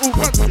like I'm all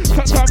runs.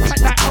 Turn to a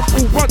pack like I'm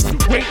all runs.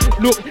 Wait,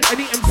 look,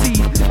 any MC.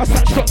 I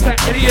snap shots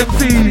like any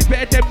MC. He's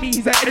better than me,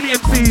 he's like any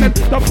MC.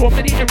 Done for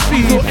many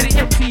MCs or any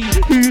MC.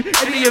 Who?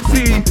 Any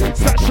MC.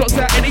 Snap shots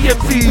at any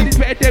MC. He's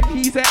better than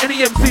me, he's like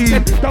any MC.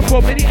 Done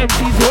for many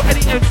MCs or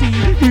any MC.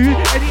 Who?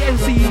 Any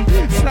MC.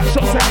 Snap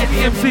shots at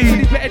any MC.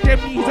 He's better than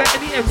me, he's like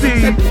any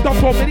MC. Done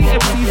for many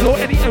MCs or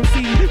any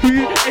MC. Who?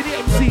 Any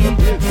MC.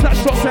 Snap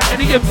shots at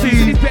any MC.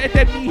 He's better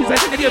than me, he's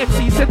like any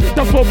MC.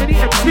 Done for many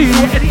MCs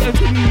or any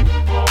MC.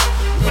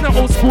 When I'm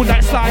old school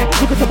like Sly,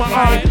 look into my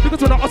eye.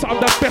 Because when I utter, I'm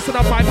the best in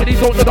the mind. But they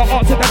don't know the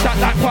answer, then that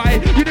like why.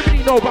 You didn't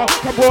really know about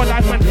Camera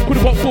Life, man.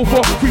 Could've got 4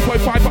 for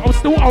 3.5, but I'm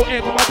still out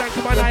here with my dank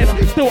to my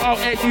knife. Still out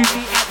here, you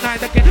meet at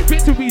 9 again.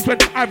 Victories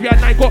when Ivy at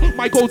 9 got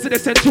my goals in the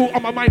central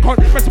on my mind. Can't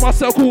rest of my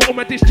circle on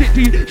my district.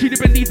 She didn't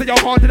believe that you're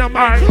hard in the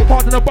mind.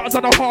 Hard in the buttons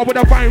on the hard with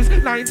the rhymes.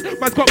 Lines,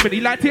 man's got many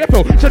like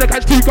TFL. Should've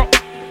catch 2 got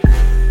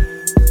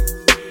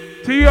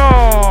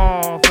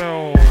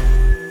TFL.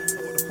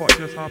 What the fuck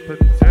just happened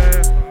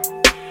there?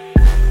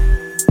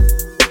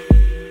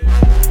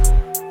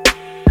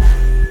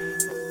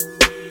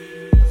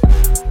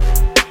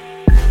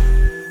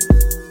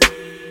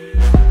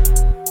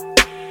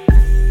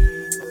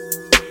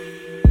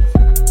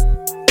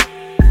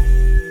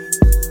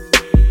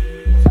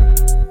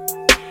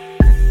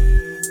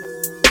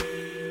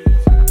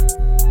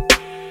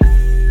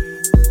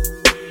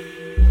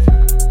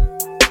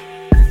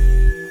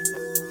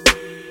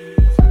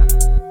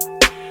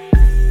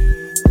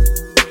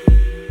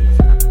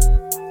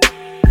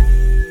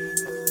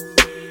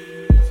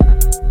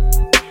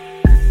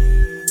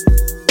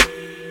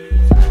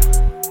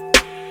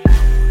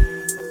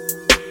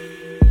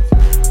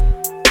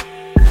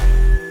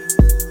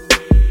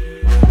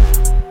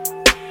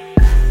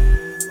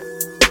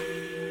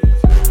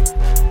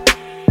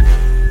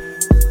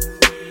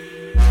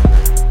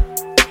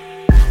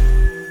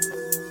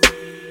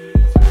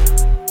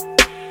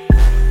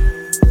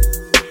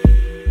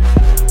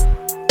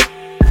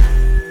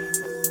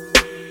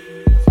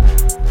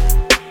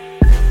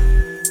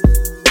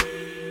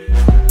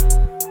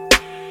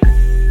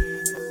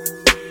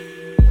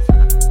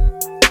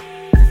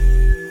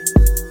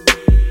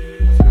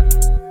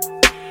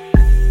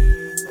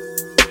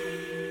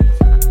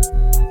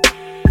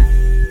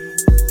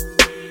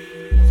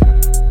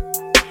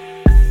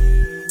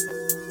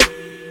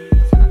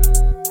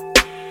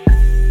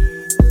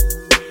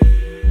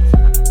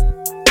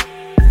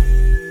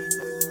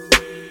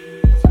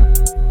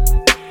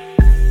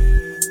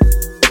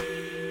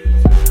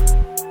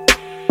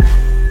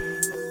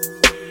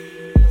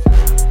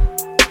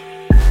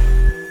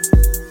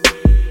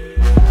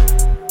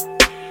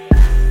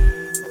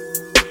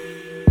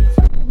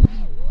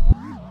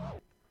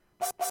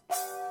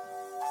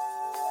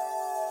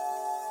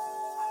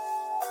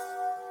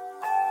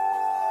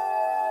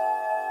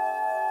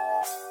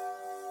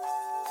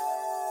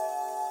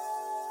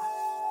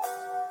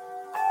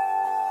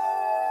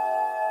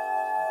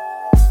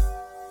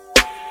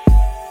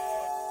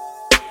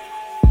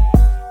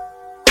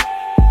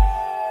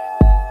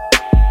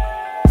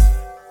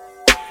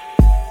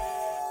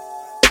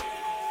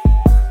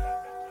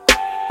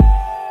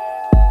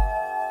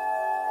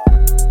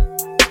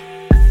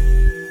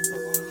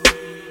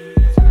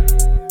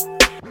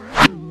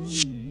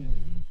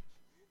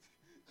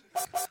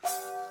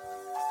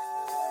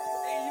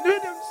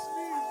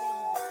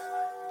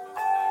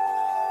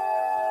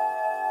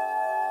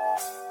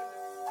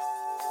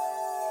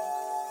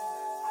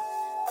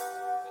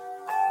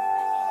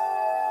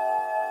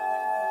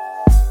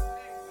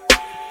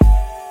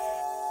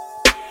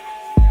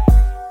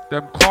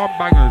 Them calm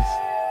bangers.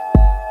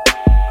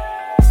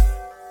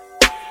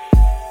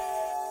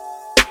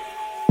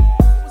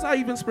 What was I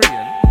even spraying?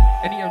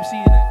 Any MC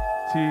in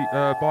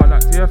it? Bar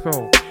like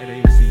TFL.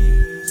 Any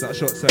MC. Start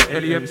shot, sir.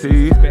 Any MC.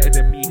 MC is better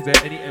than me. Is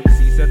there any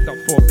MC? Send up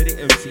for many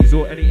MCs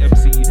or any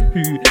MC.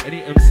 Who?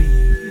 Any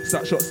MC.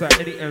 Start shots at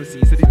any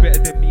MC. Said he's better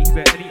than me. Is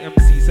there any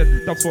MC?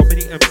 Send up for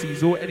many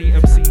MCs or any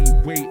MC.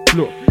 Wait,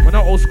 look. When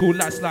I old school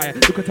like Sly,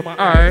 look into my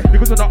eye.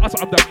 Because when I answer,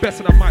 I'm the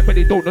best on the mic, but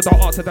they don't know the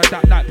answer to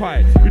that like pie.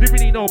 You didn't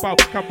really know about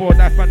Cambo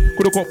Life, man.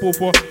 Could've got 4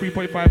 for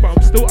 3.5, but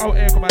I'm still out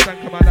here, come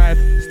my life.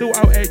 Still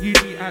out here,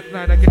 uni at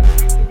 9. I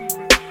get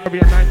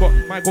area 9,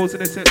 got my goals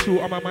in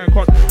essential on my mind.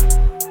 Can't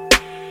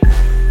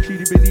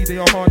truly believe they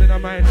are hard in their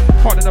mind.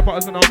 Hard in the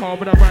buttons and I'm hard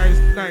with the rhymes.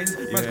 Nines,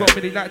 man's got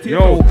many like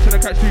Tio.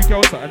 Tryna catch 2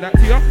 girls, something like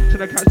Tio.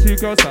 Tryna catch 2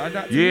 girls, something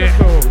like Tio.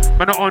 Yeah,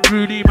 man, not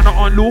unruly, man,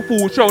 not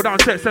unlawful. Showdown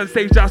sets and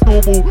stage, that's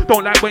normal.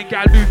 Don't like when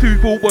gal do 2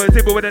 full words,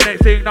 hit me with the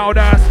next thing, now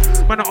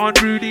that's. Man, not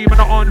unruly, man,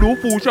 not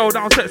unlawful.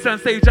 Showdown sets and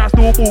stage, that's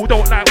normal.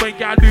 Don't like when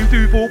gal do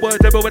 2 full words,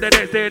 hit me with the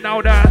next thing,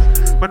 now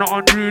that's. Man, not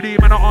unruly,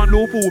 man, not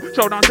unlawful.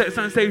 Showdown sets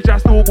and stage,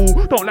 that's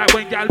normal. Don't like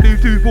when gal do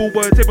 2 full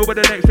words, hit me with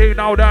the next thing,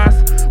 now that's.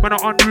 Man,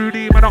 not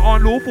unruly, man, not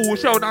unlawful.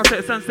 Showdown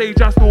sets and stage,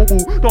 that's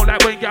normal. Don't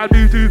like when gal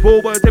do 2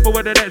 full words, hit me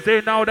with the next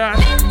thing, now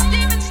that's.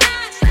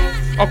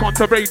 I come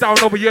to break down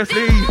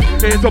obviously.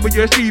 It's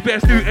obviously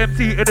best new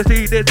MC in the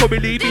scene. There's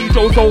probably me,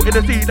 Joe Soul in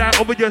the scene. Like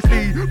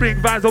obviously, bring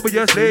vibes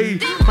obviously.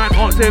 Man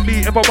answer me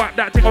if I whack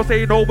that thing, I'll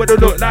say no, but it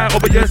look like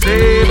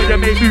obviously. But you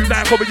make move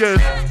like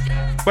obvious.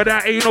 But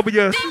that ain't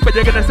obvious. But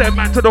you're gonna send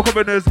man to the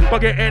commoners. But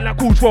get in like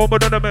cool from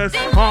anonymous.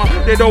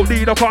 They don't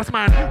need a pass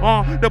man.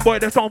 The boy,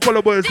 they're some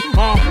followers.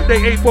 They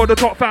ain't for the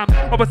top fam.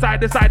 Other side,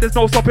 this side, there's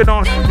no stopping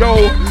us.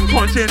 Yo,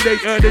 punching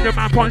later than your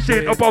man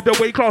punching. Above the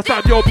weight class,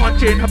 I'm yo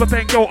punching. Have a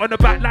pen yo on the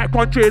back like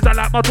crunches. I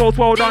like my toes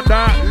well done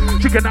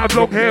that. She can have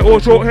long hair or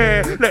short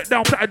hair. Let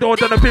down platter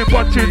doors and a pin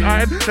bunches.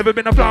 I've never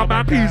been a flower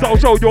man. Please, I'll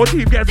show your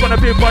team gets one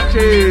of pin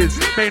bunches.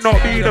 May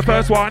not be the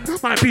first one.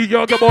 Might be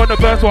your girl on the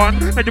first one.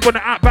 And you're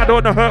gonna act bad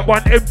on the hurt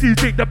one. MC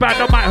think the bad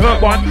that might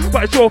hurt one,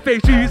 but it's your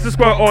face you use the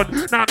squirt on.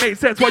 Now it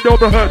makes sense why you're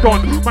the hurt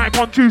on. My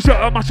contour shirt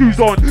and my shoes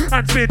on,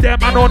 and spin them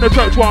man on the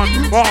church one.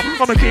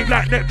 I'm a king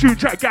like Neptune,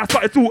 track gas,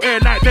 but it's all air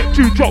like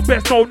Neptune. Drop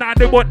best, no, now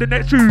they want the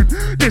next tune.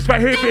 This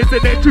right here is the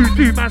next tune.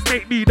 2 man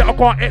snake me that I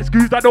can't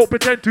excuse. I don't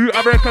pretend to,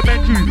 I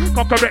recommend you.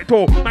 Come correct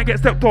or man get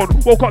stepped on.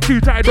 Woke up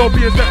too tired of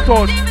being stepped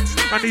on.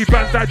 I need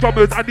bands like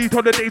drummers, I need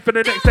holidays for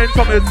the next 10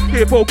 summers.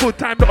 Here for a good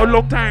time, not a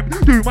long time.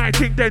 Do my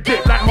thing then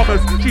dip like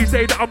hummus. She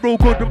say that I'm real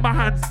good with my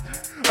hands.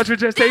 I should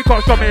just take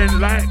off something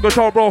like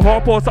guitar bro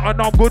hop or something.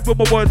 I'm good with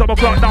my words, I'ma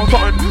clock down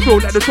something. Feel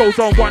like the show's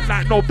on one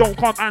like no, don't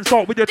come and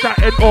start with your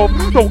chatting off.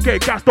 Don't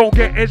get gas, don't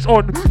get edged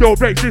on. Your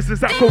breaks, this is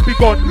that could be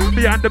gone.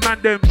 Me and the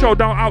man them,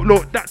 showdown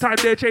outlook. That time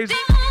they changed.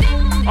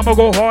 I'ma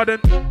go hard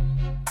and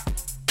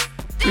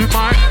do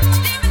my side.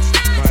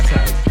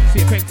 See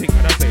a painting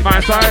and I say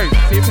my side.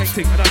 See a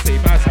painting and I say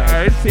my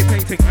side. See a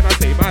painting and I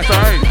say my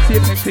side. See a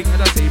painting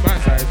and I say my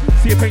side.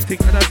 See a painting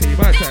and I say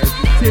my side.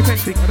 See a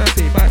painting and I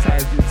say my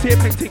side. See a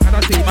painting and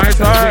I say my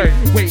side.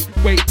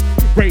 Wait,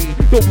 Ray.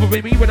 Don't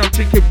bother me when I'm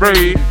drinking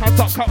Ray. Hands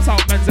up, cups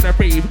out, man's in a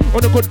rave.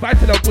 On a good vibe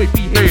till I'm with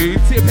me. Hey.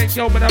 See a pen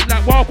girl, man, I'm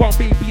like, wow, wow,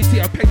 baby. See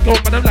a pen girl,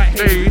 man, I'm like,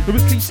 hey. It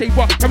was cliche,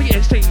 what? Can we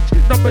exchange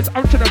numbers?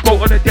 I'm trying to go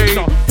on a date.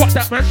 Now, fuck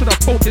that man, should have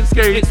phoned and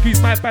skate.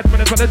 Excuse my bad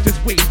man, I'm gonna just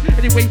wait.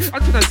 Anyway,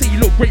 I'm trying to say you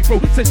look great, bro.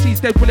 Says she's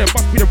dead, well, it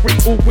must be the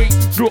rate. Oh, wait,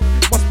 look,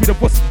 must be the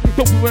bossy.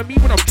 Don't be with me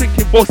when I'm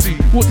drinking bossy.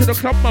 Walk to the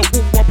club, man,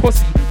 walk my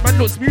pussy. Man,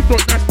 look smooth,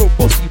 not nice, but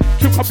bossy.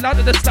 She'll come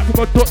louder than slap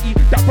with a dotty.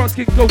 That brown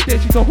skin girl there,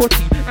 she's a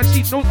hottie. And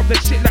she knows I'm the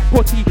shit like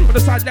potty. On the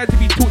sideline to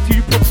be talk to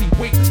you properly.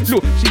 Wait,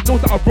 look, she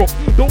knows that I rock.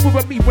 Don't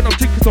bother me when I'm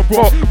drinking some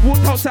rock.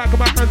 Walked outside, got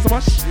my hands on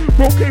my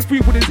Bro came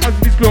free with his hands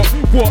in his glove.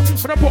 What?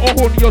 When I put a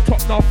hole in your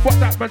top now, fuck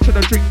that man, should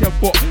I drink their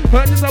butt?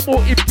 Heard there's a more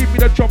if give me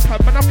the jump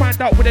hand. Man, I find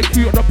out when they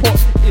cue on the pot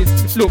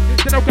is. Look,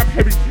 then I'll grab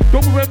Henry.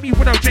 Don't bother me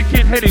when I'm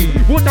drinking Henny.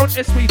 Walk down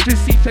S-Way,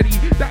 just see Jenny.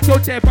 That girl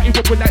there, but it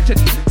won't like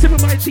Jenny.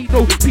 Sipping my tea,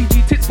 no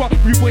PG tits, but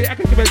rude boy, I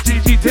can give a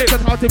GG tip.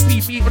 That's how to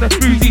beat me on a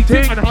breezy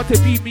tip. And how to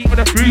beat me on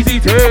a breezy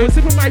tip. I was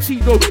sipping my tea,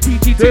 no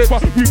PG tits,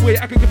 but rude boy,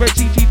 I can give a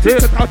GG tip.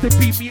 That's how to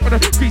beat me on a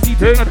breezy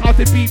tip. And how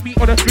to beat me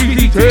on a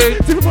breezy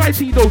tip. Sipping my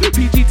tea, no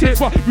PG tip,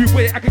 but rude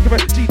boy, I can give a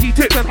GG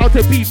tip. And how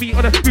to beat me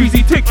on a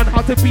breezy tip. And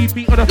how to beat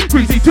me on a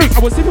breezy tip. I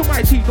was sipping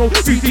my tea, no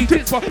breezy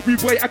tips, but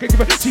rude boy, I can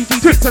give a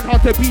GG tip. And how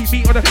to beat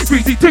me on a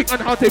breezy tip.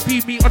 And how to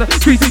beat me on a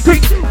breezy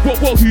tip.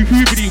 What, who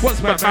really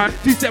wants my man?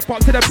 2 step up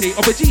to the plate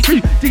of a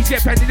G3.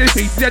 DJ pen in the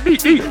face, then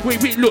meet me.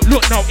 Wait, look,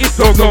 now it's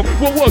long.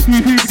 What, who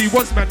really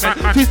wants my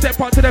man? 2 step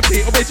up to the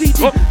plate of a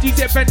G3.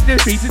 DJ pen in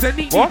the face, then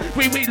meet me.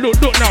 Wait, look,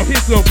 now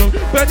it's long.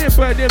 Burning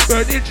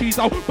burning cheese.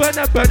 I'll burn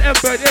and burn and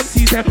burn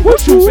MCs.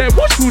 What's true, bear?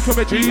 What's true to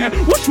my G?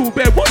 What's true,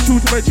 bear? What's true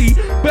to my G?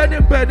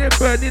 Burning, burning,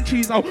 burning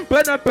cheese. I'll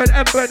burn and burn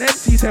and burn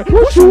MCs.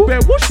 What's true, bear?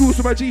 What's true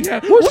to my G?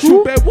 What's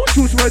true, bear? What's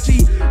true to my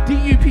G?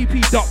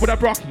 DUPP dot with a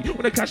brocky.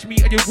 Wanna catch me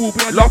and you will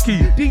be unlucky.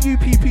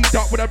 DUPP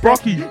dot with a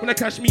brocky. Wanna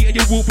catch me and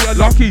you will be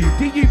unlucky.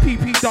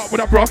 DUPP dot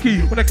with a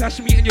brocky. Wanna catch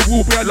me and you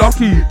will be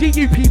unlucky.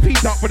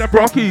 DUPP dot with a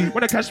brocky.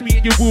 Wanna catch me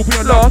and you will be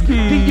unlucky.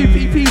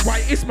 DUPP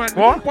white man.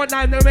 What? One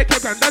line no make a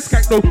grand, that's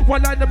skank though.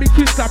 One line no me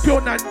quick slap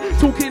your nan.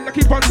 Talking like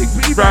he bunting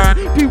pretty bad.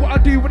 Do what I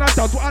do when I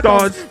does what I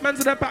does. Man's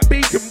in the back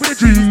bacon with a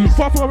cheese.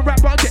 Far from a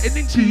rap but I'm getting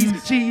in cheese.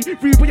 G,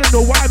 read but you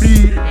know what I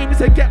mean. Amy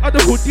said get out the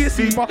hood, do you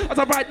see? But as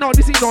I right now,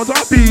 this ain't knows what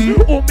I be.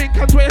 All men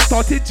comes where it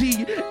started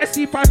G.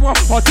 SC5 my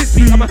heart is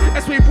beat. I'm a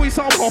S-way boy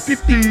so I'm half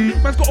 50.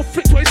 Man's got a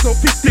flick where it's not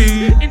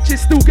 50.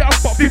 Inches still get up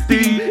about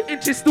 50.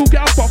 Inches still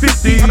get up about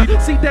 50. And I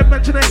see them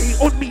man trying to hate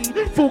on me.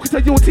 Focus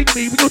on your thing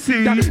me with your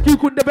thing that you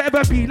could never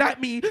ever be like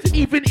me.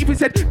 Even if you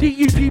said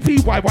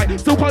DUPPYY,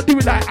 still can't do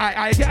it like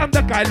I. Yeah, I'm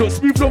the guy, look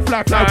smooth, look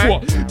fly, fly.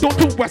 What? Don't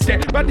talk what's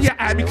that. Man, your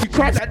eye, make you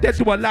cry like dead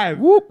to alive.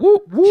 Whoop,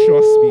 whoop, whoop.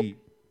 Trust me.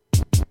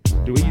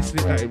 The way you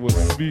slid that, it was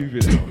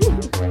smooth.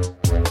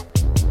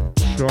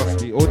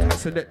 Trust me. All that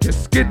select your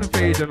skin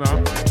fader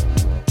now.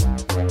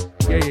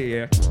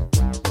 Yeah.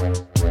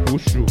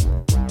 Push through.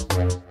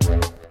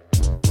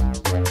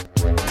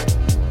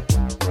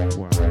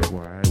 Why?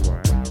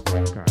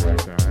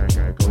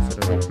 Guy, go to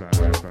the look, fly.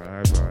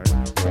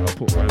 So I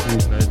put my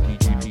rules in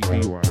DGTV,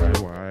 why?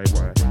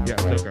 Yeah,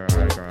 I'm the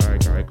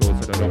guy, go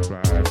to the look,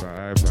 fly.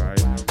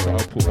 So I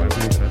put my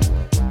rules in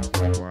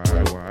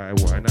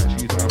why? Now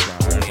she's on fly.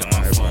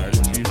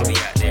 I'll be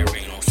out there,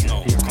 rain or snow.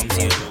 Come to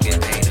you, you'll get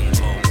paid and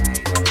go.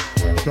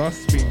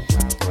 Trust me.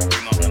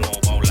 Bring up the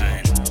mobile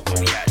line. I'll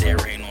be out there,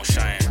 rain or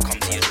shine. Come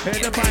to you, you'll Hey,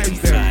 get the paid and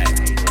vibes there. fly.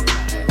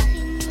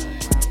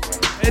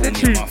 Call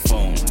me on my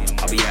phone.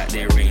 I'll be out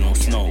there, rain or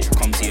snow.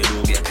 Come to you,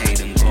 you'll get paid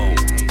and go.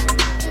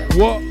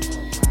 What?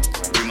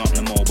 Bring up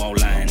the mobile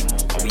line.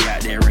 I'll be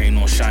out there, rain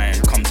or shine.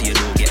 Come to you,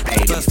 you'll get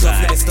paid and First off,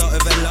 fly. let it start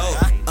with a low.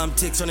 I'm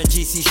ticks on a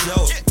GC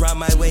show. Round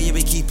my way, yeah,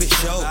 we keep it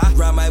show.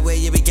 Round my way,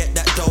 yeah, we get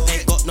that dough.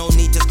 Ain't got no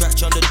need to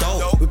scratch on the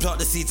dough. We plant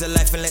the seeds of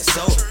life and let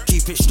sow.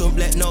 Keep it stump,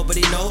 let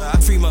nobody know.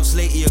 3 months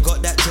later, you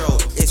got that draw.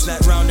 It's like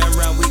round and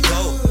round we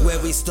go. Where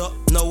we stop,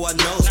 no one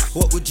knows.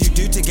 What would you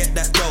do to get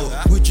that dough?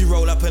 Would you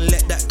roll up and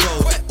let that go?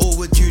 Or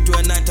would you do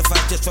a 9 to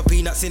 5 just for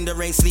peanuts in the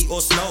rain, sleet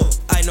or snow?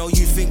 I know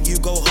you think you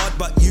go hard,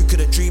 but you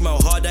couldn't dream how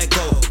hard I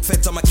go.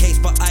 Feds on my case,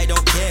 but I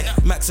don't care.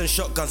 Max and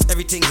shotguns,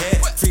 everything here.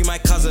 Free my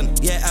cousin,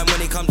 yeah, and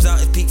when he comes out,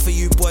 it's peak for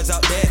you boys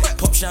out there.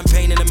 Pop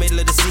champagne in the middle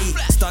of the sea.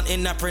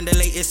 Stunting napper in the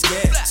latest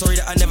scare. Sorry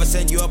that I never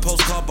sent you a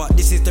postcard, but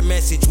this is the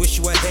message, wish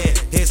you were here.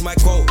 Here's my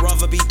quote,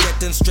 rather be dead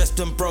than stressed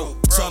and broke.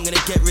 So I'm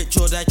gonna get rich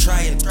or die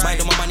trying.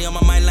 Mind on my money on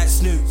my mind like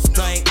Snoop.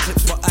 Giant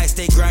clips, but I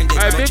stay grinding.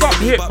 Hey, big up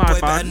Hitman, boy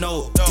man. better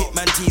know.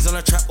 Hitman T's on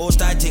a trap or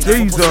dieting.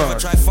 Jesus. If I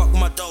try fuck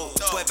my dough,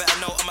 boy better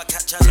know I'ma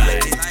catch a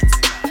lighting.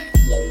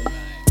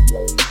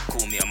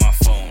 Call me on my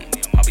phone.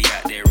 I'll be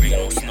out there, rain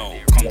or snow.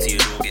 Come to you,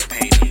 you'll get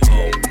paid and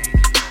go.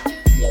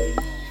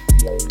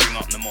 Bring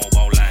up the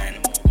mobile line.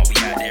 I'll be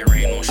out there,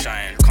 rain or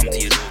shine. Come to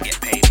you, you'll get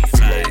paid and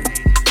fly.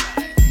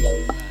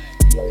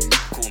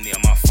 Call me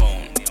on my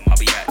phone. I'll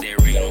be out there,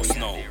 rain or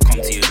snow.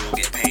 Come to you, you'll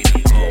get paid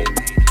and go.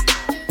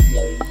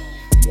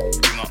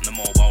 Bring up the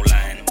mobile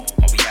line.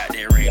 I'll be out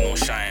there, rain or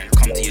shine.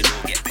 Come to you,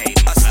 you'll get paid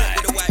and I fly.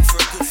 slept with a wife for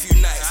a good few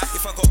nights.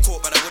 If I got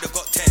caught, but I would've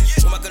got 10.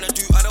 What am I gonna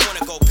do? I don't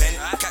wanna go pen.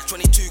 Catch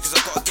 22 cause I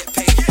gotta get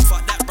paid.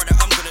 Fuck that, brother,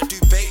 I'm gonna do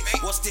bait.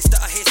 What's this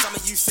that I hear some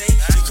of you say?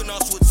 You can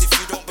ask Woods if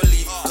you don't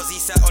believe, cause he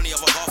sat on the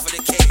other half of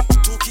the cake.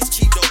 Talk is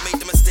cheap, don't make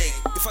the mistake.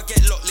 If I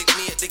get locked, link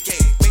me at the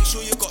gate. Make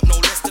sure you got no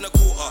less than a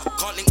quarter.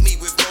 Can't link me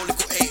with no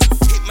little 8.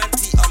 Hitman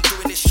T, I'm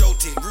doing this show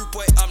thing. Rude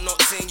boy, I'm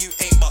not saying you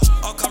ain't, but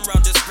I'll come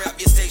round just spray up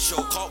your stage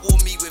show. Can't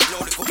warn me with no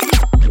little 8.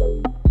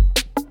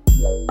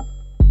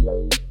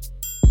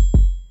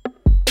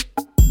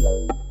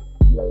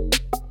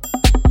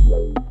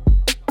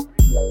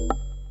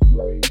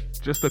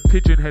 Just a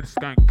pigeon head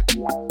skank.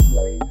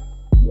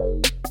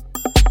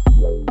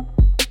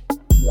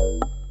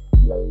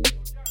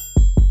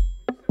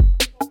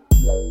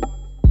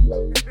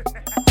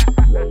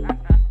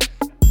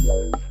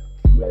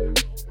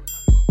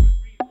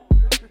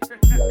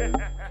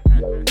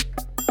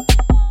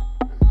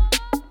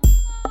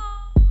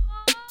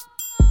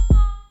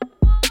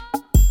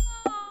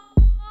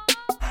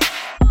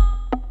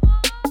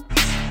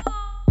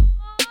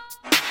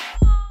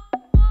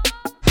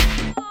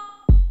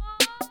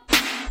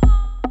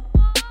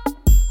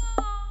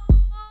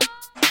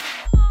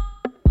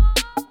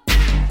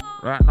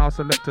 Right now,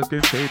 selectors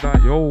can say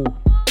that, yo.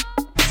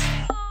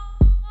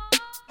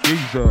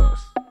 Jesus.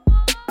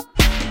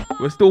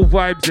 We're still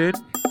vibes in.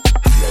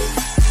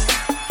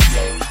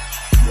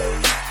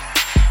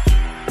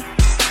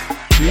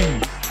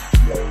 Jeez.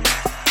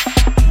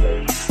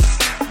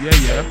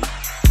 Yeah.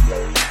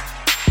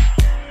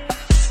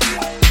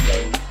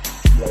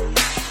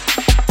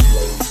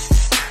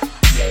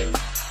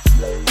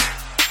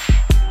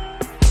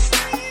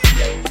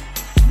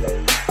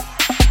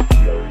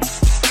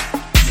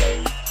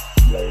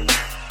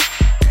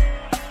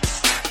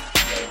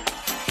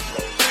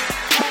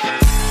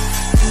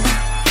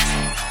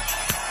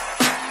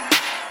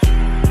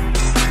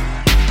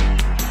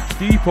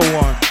 deeper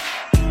one.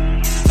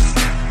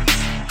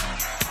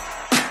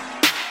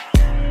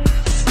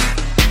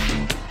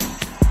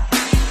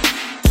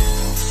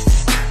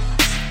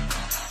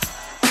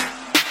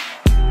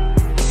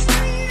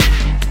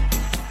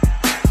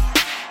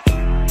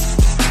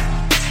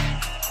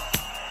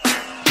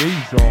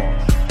 Jesus.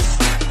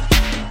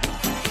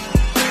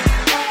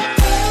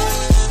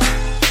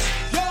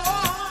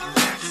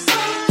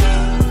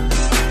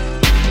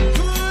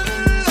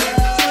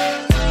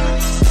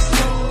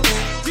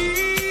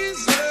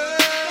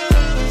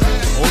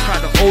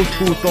 Old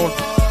school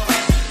dance.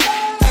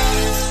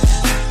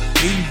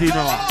 Easy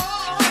now.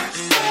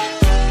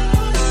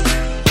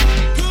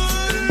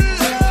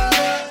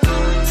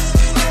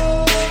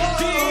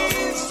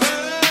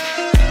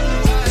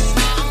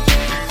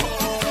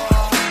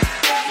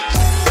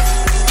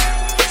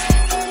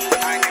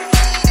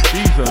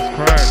 Jesus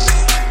Christ.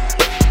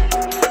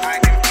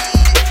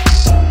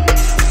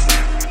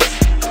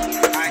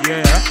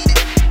 Yeah.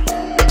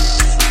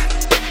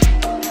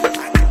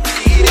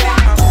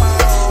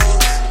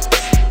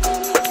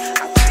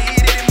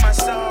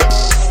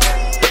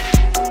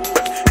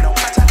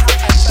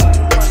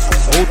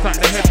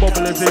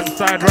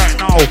 Inside right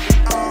now.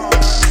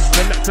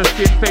 Selector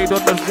skin fade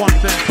on the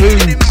ones and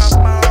twos.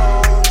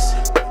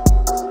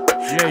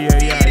 Yeah.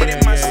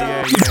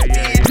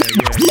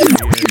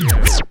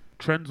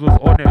 Trends was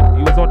on it.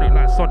 He was on it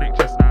like Sonic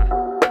just now.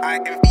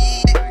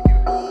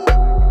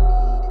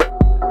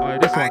 Oh,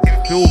 this one's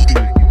filthy.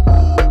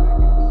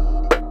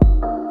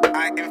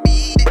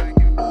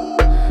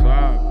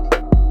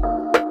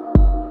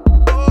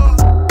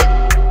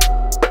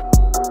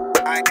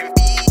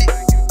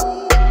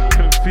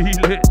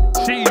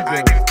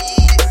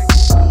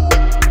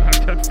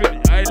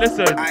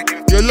 Listen,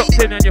 you're locked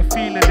in and you're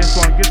feeling this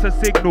one. Get a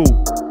signal.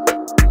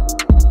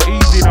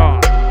 Easy now.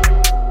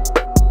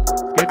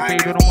 Get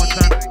paid on a one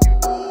time.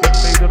 Get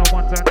paid on a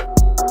one time.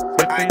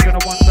 Get paid on a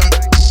one time.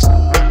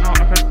 Right now,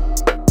 okay.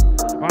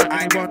 Right,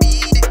 anyone.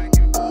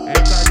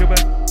 Inside your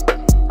bed.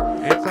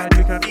 Inside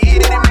you can.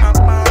 Feed it in my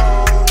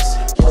bones.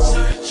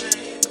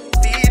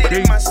 Feed it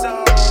in my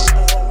soul.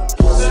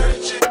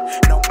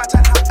 No matter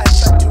how I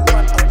try to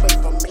run away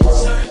from me.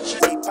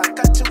 If I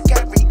got to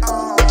carry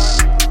on.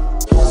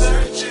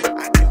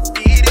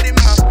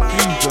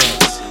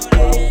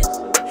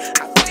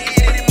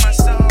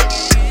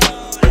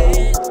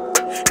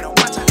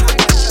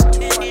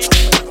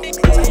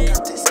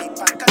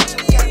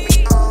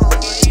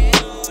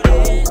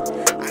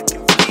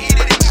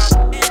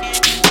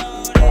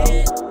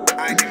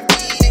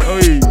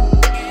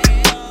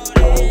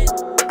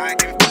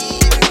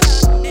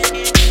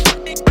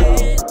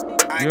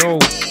 Yo,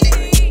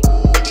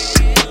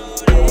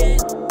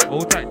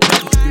 hold that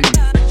jump speed.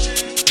 Yeah,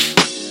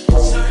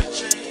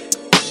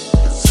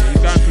 he's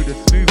going through the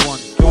smooth one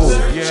still.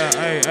 Yeah,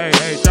 hey,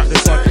 jack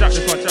this one, jack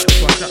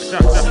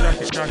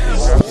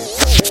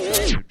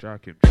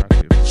it.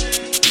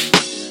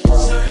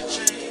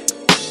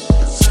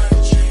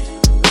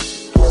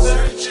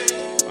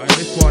 Alright,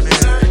 this one here.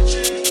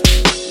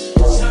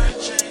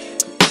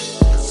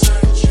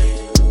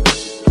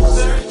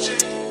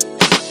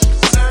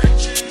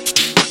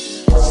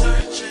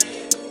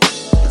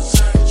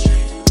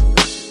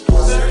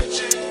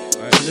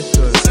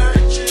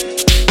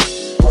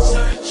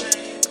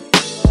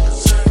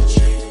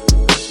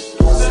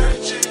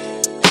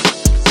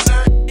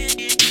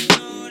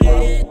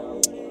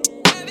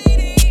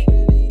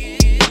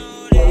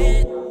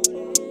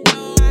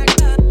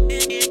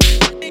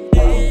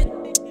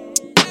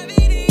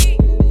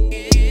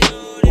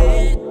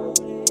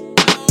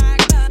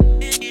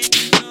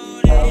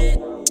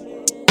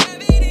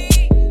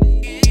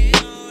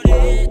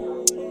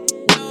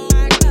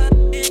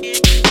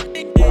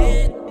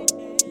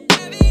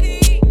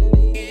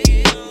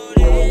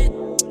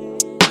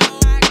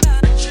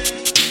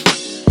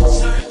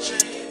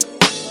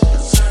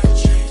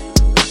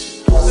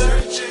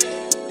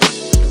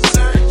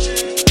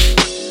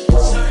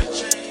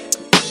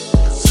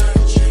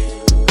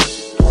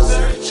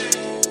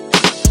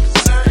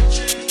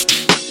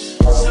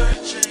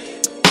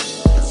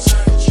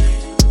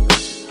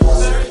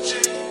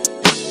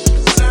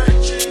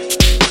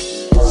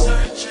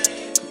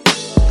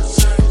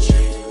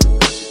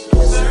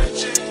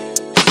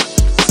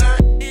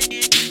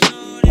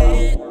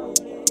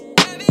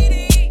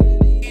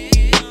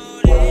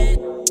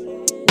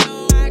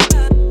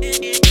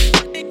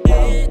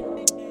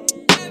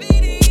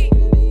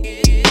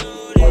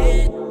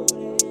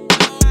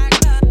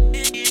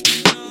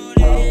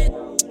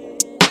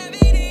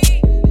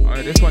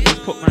 This one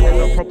just put man in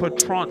a proper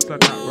trance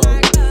and that,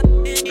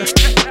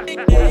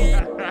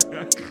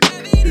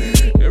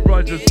 bro.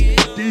 Everyone just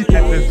deep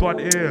in this one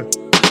here.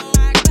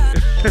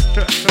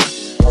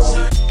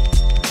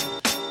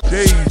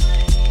 Jeez.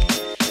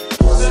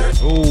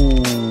 Oh.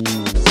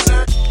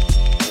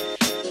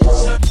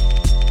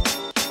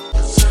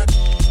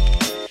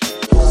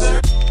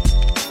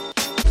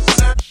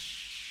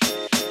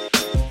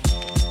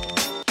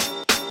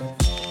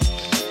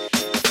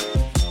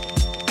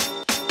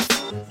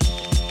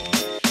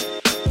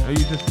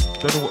 You just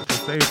don't know what to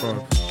say,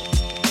 bro.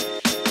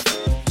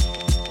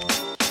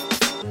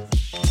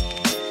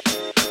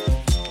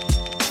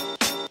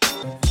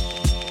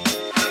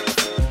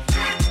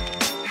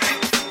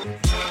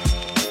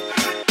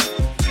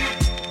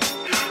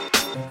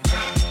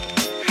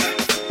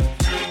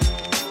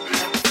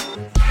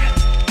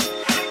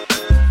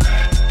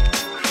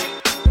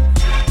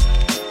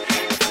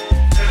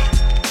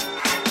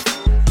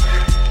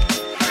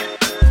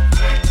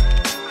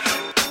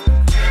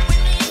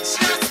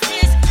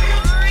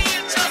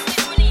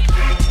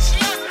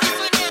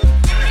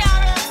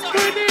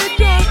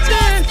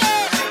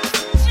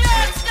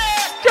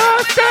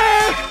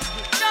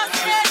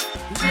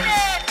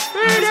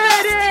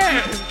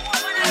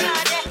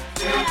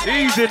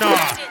 crazy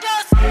now.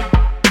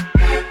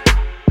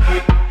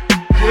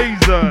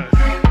 Jesus.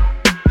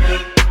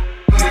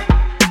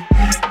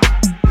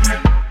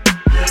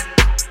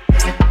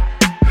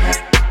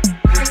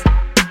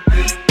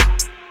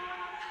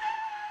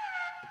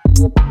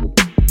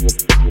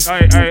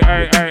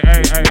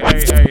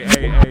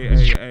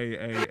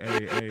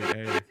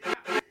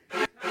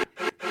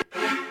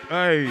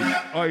 Hey.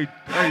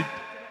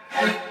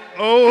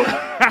 Oh.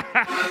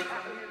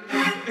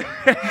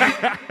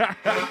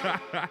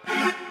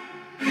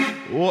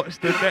 Watch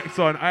the next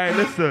one. Hey,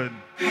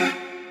 listen.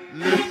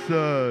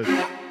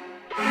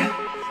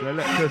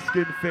 Selector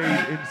Skin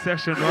Fade in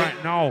session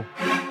right now.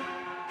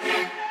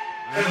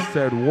 I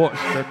said, watch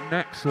the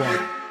next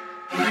one.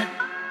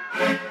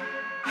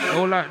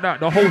 All like that,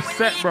 the whole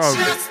set, bro.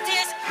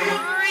 Justice,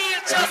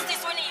 real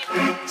justice we need.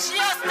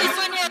 Justice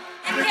we need.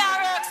 It can't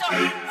work, so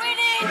we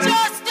need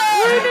justice.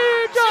 We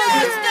need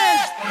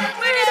justice.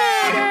 We need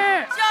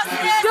it.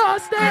 Justice.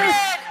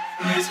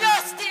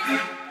 Justice.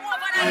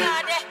 Over the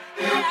yard,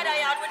 another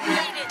yard, we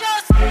need it.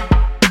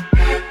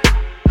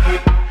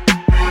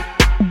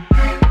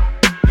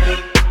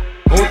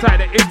 Hold tight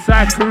the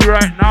inside crew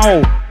right now.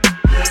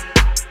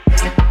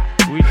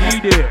 We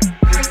need it.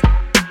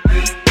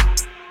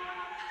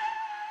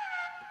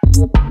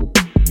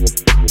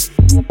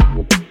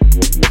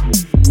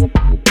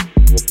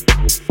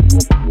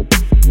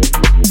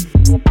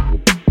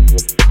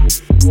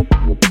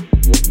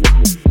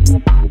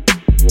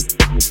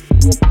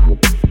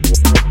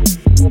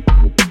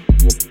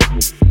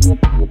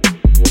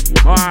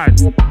 Alright.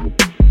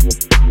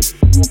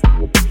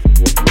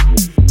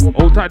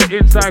 Hold tight the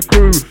inside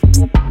crew.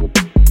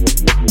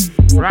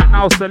 Right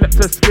now,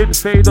 Selector Skin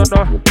Fade on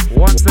the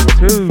 1s and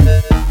 2s.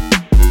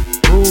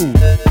 Ooh.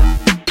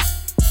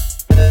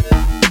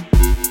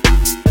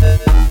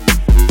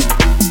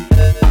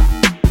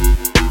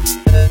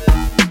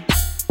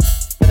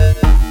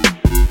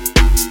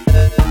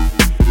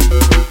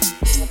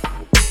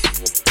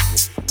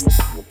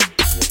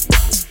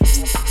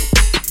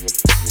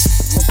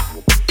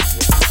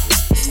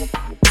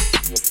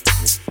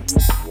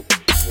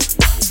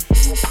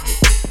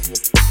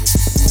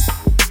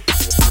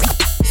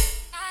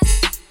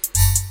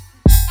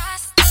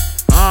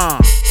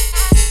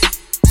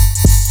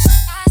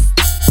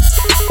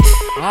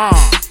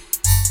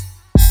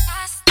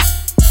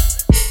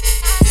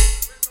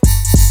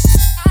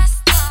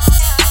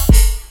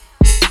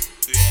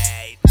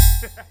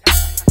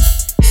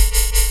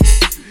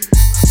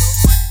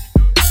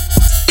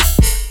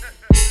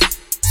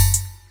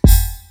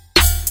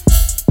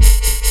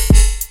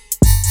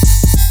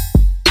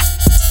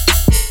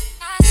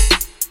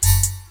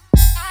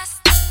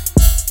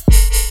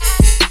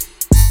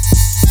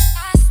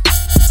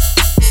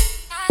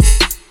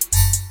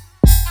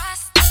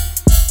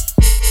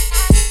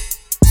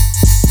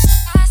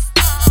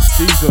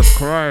 Jesus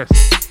Christ.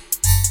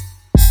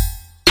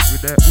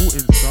 With that boot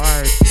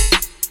inside.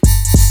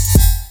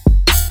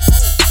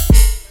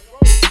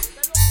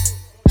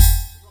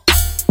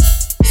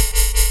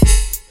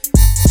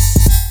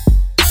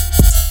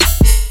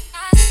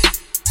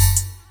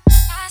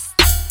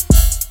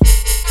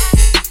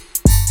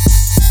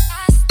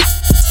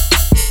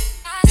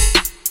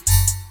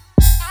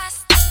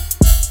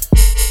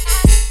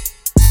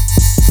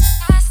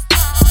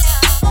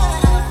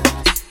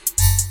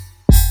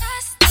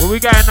 Where we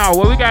going now?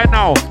 Where we going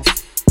now?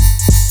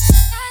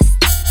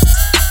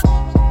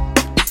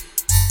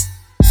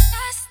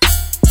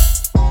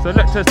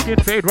 Selector Skin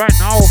Fade right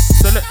now.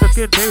 Selector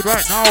Skin Fade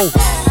right now.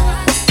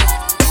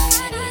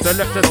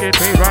 Selector Skin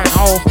Fade right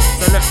now.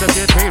 Selector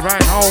Skin Fade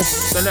right now.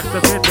 Selector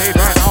Skin Fade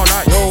right now.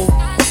 Like yo.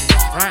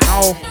 Right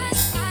now.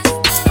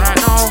 Right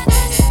now.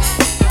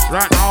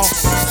 Right now.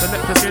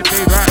 Selector Skin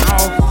Fade right now.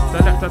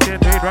 Selector Skin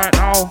Fade right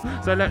now.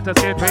 Selector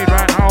Skin Fade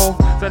right now.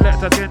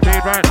 Selector Skin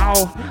Fade right now.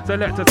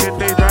 Selector Skin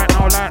Fade right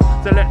now. Like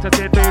Selector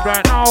Skin Fade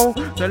right now.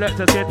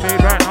 Selector Skin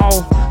Fade right now.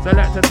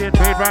 Selector Skin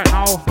Fade right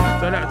now.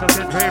 Selector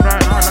Skin Fade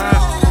right now.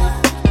 Like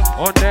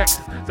on next.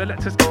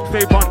 Selector Skin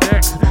Fade on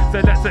next.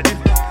 Selector Skin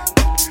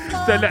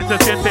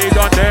Fade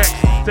on next.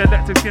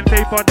 Selector Skin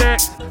Fade on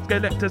next.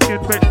 Selector Skin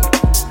Fade.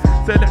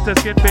 Selector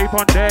Skin Fade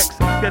on next.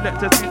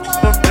 Selector Skin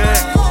on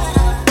next.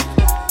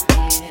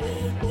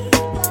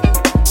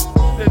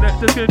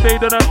 Selector Skin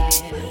Fade on the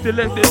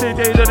Selector Skin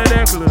Fade on the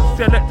necklace.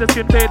 Selector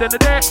Skin Fade on the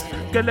neck.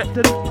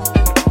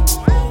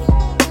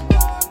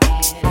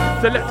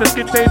 Selector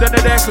Skin Fade on the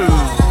necklace.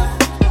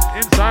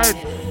 Inside.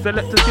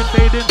 Selector Skin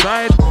Fade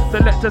inside.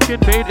 Selector Skin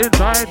Fade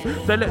inside.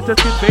 Selector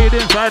Skin Fade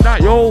inside.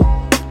 Not yo.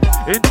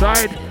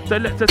 Inside.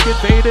 Selector Skin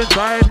Fade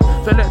inside.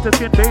 Selector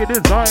Skin Fade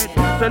inside.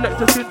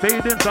 Selector Skin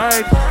Fade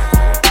inside.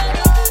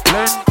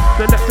 Blend.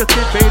 Selector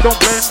Skin Fade don't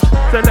blend.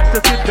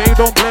 Selector Skin Fade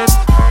don't blend.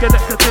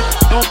 Selector Skin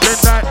don't blend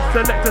right.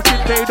 Selector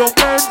Skin Fade don't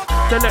blend.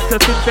 Selector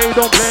Skin Fade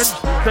don't blend.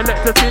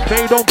 Selector Skin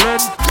Fade don't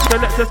blend.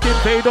 Selector Skin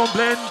Fade don't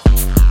blend.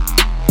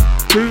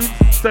 Tunes.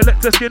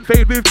 Selector Skin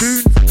Fade with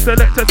tunes.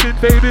 Selector Skin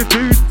Fade with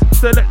tunes.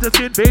 Selector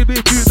Skin Fade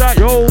with tunes like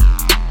yo.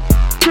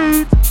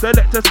 Tunes.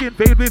 Selector Skin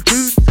Fade with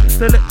tunes.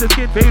 Selector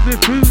Skin Fade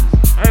with tunes.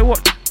 Hey,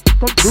 watch.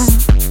 come through.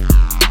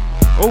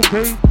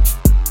 Okay.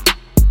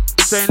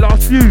 Saying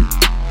last few.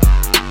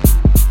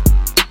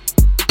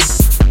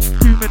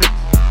 2 minutes.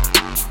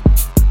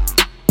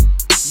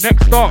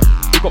 Next up,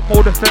 we got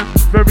Mode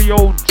FM's very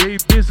own J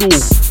Bizzle.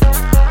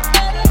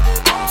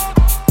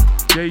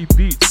 J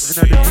Beats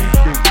and the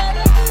evening.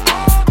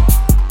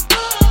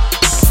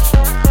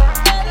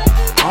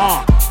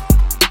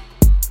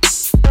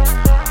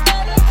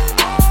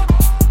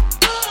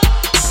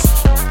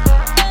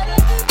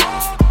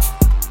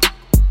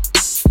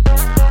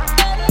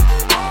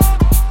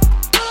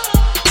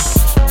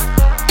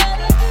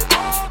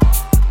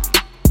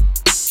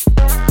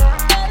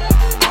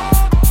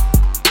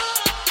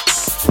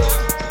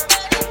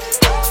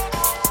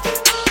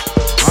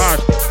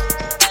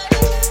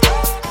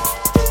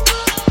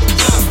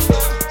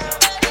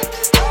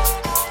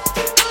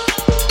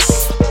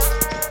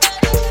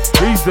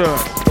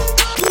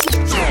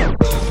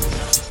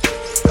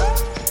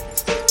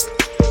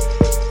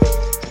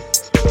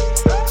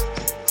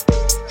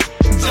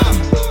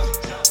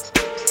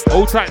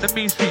 Hold tight the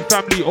Mean Street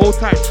family, hold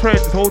tight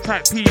Trends, hold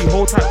tight P,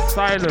 hold tight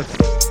Silas.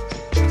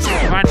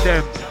 Man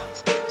them,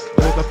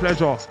 all the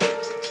pleasure.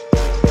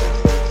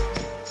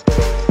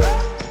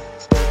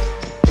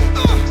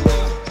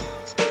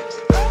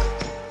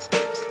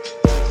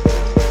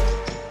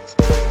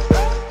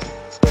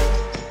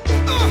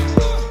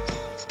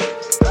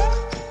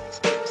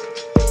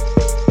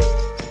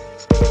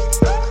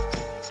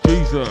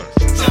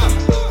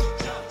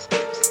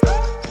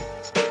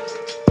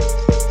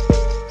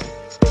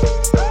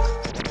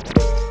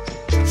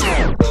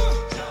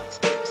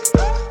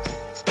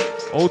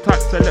 Old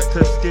type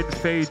selector skin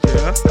fade,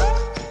 yeah?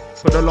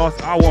 For the last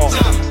hour.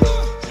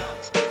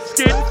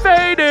 Skin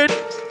faded!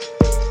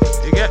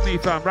 You get me,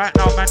 fam? Right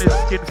now, man is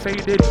skin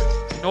faded.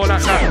 You know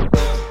like that.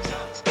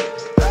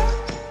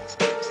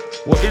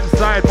 We're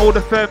inside Mode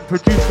FM,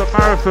 producer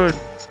marathon.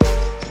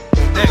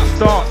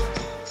 Next up,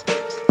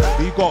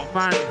 we got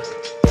man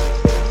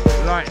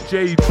like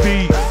J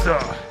Beats.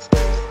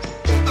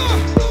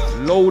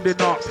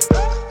 Loading up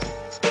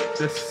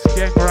the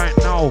skeng right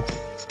now.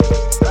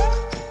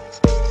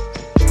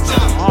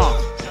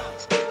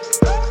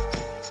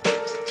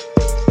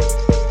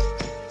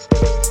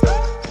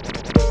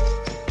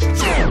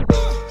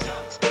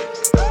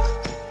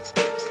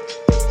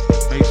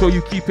 Make sure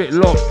you keep it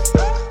locked.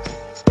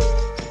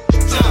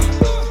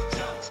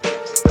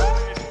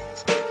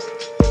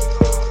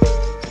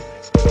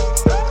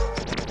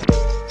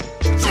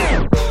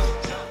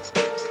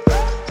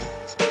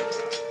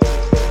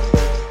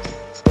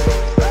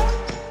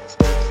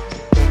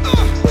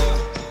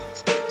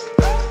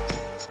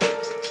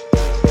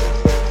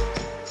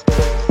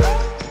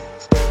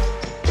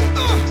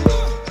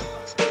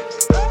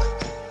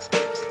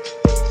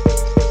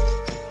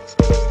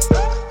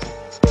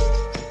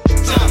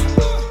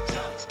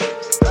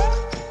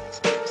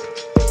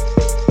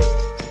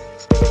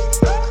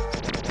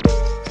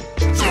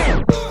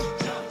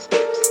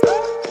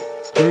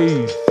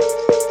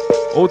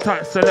 Old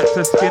tight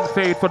selector skin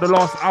fade for the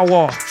last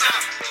hour.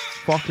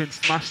 Fucking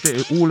smashed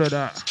it, all of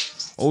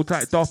that. Old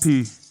tight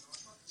Doppy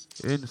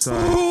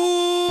inside.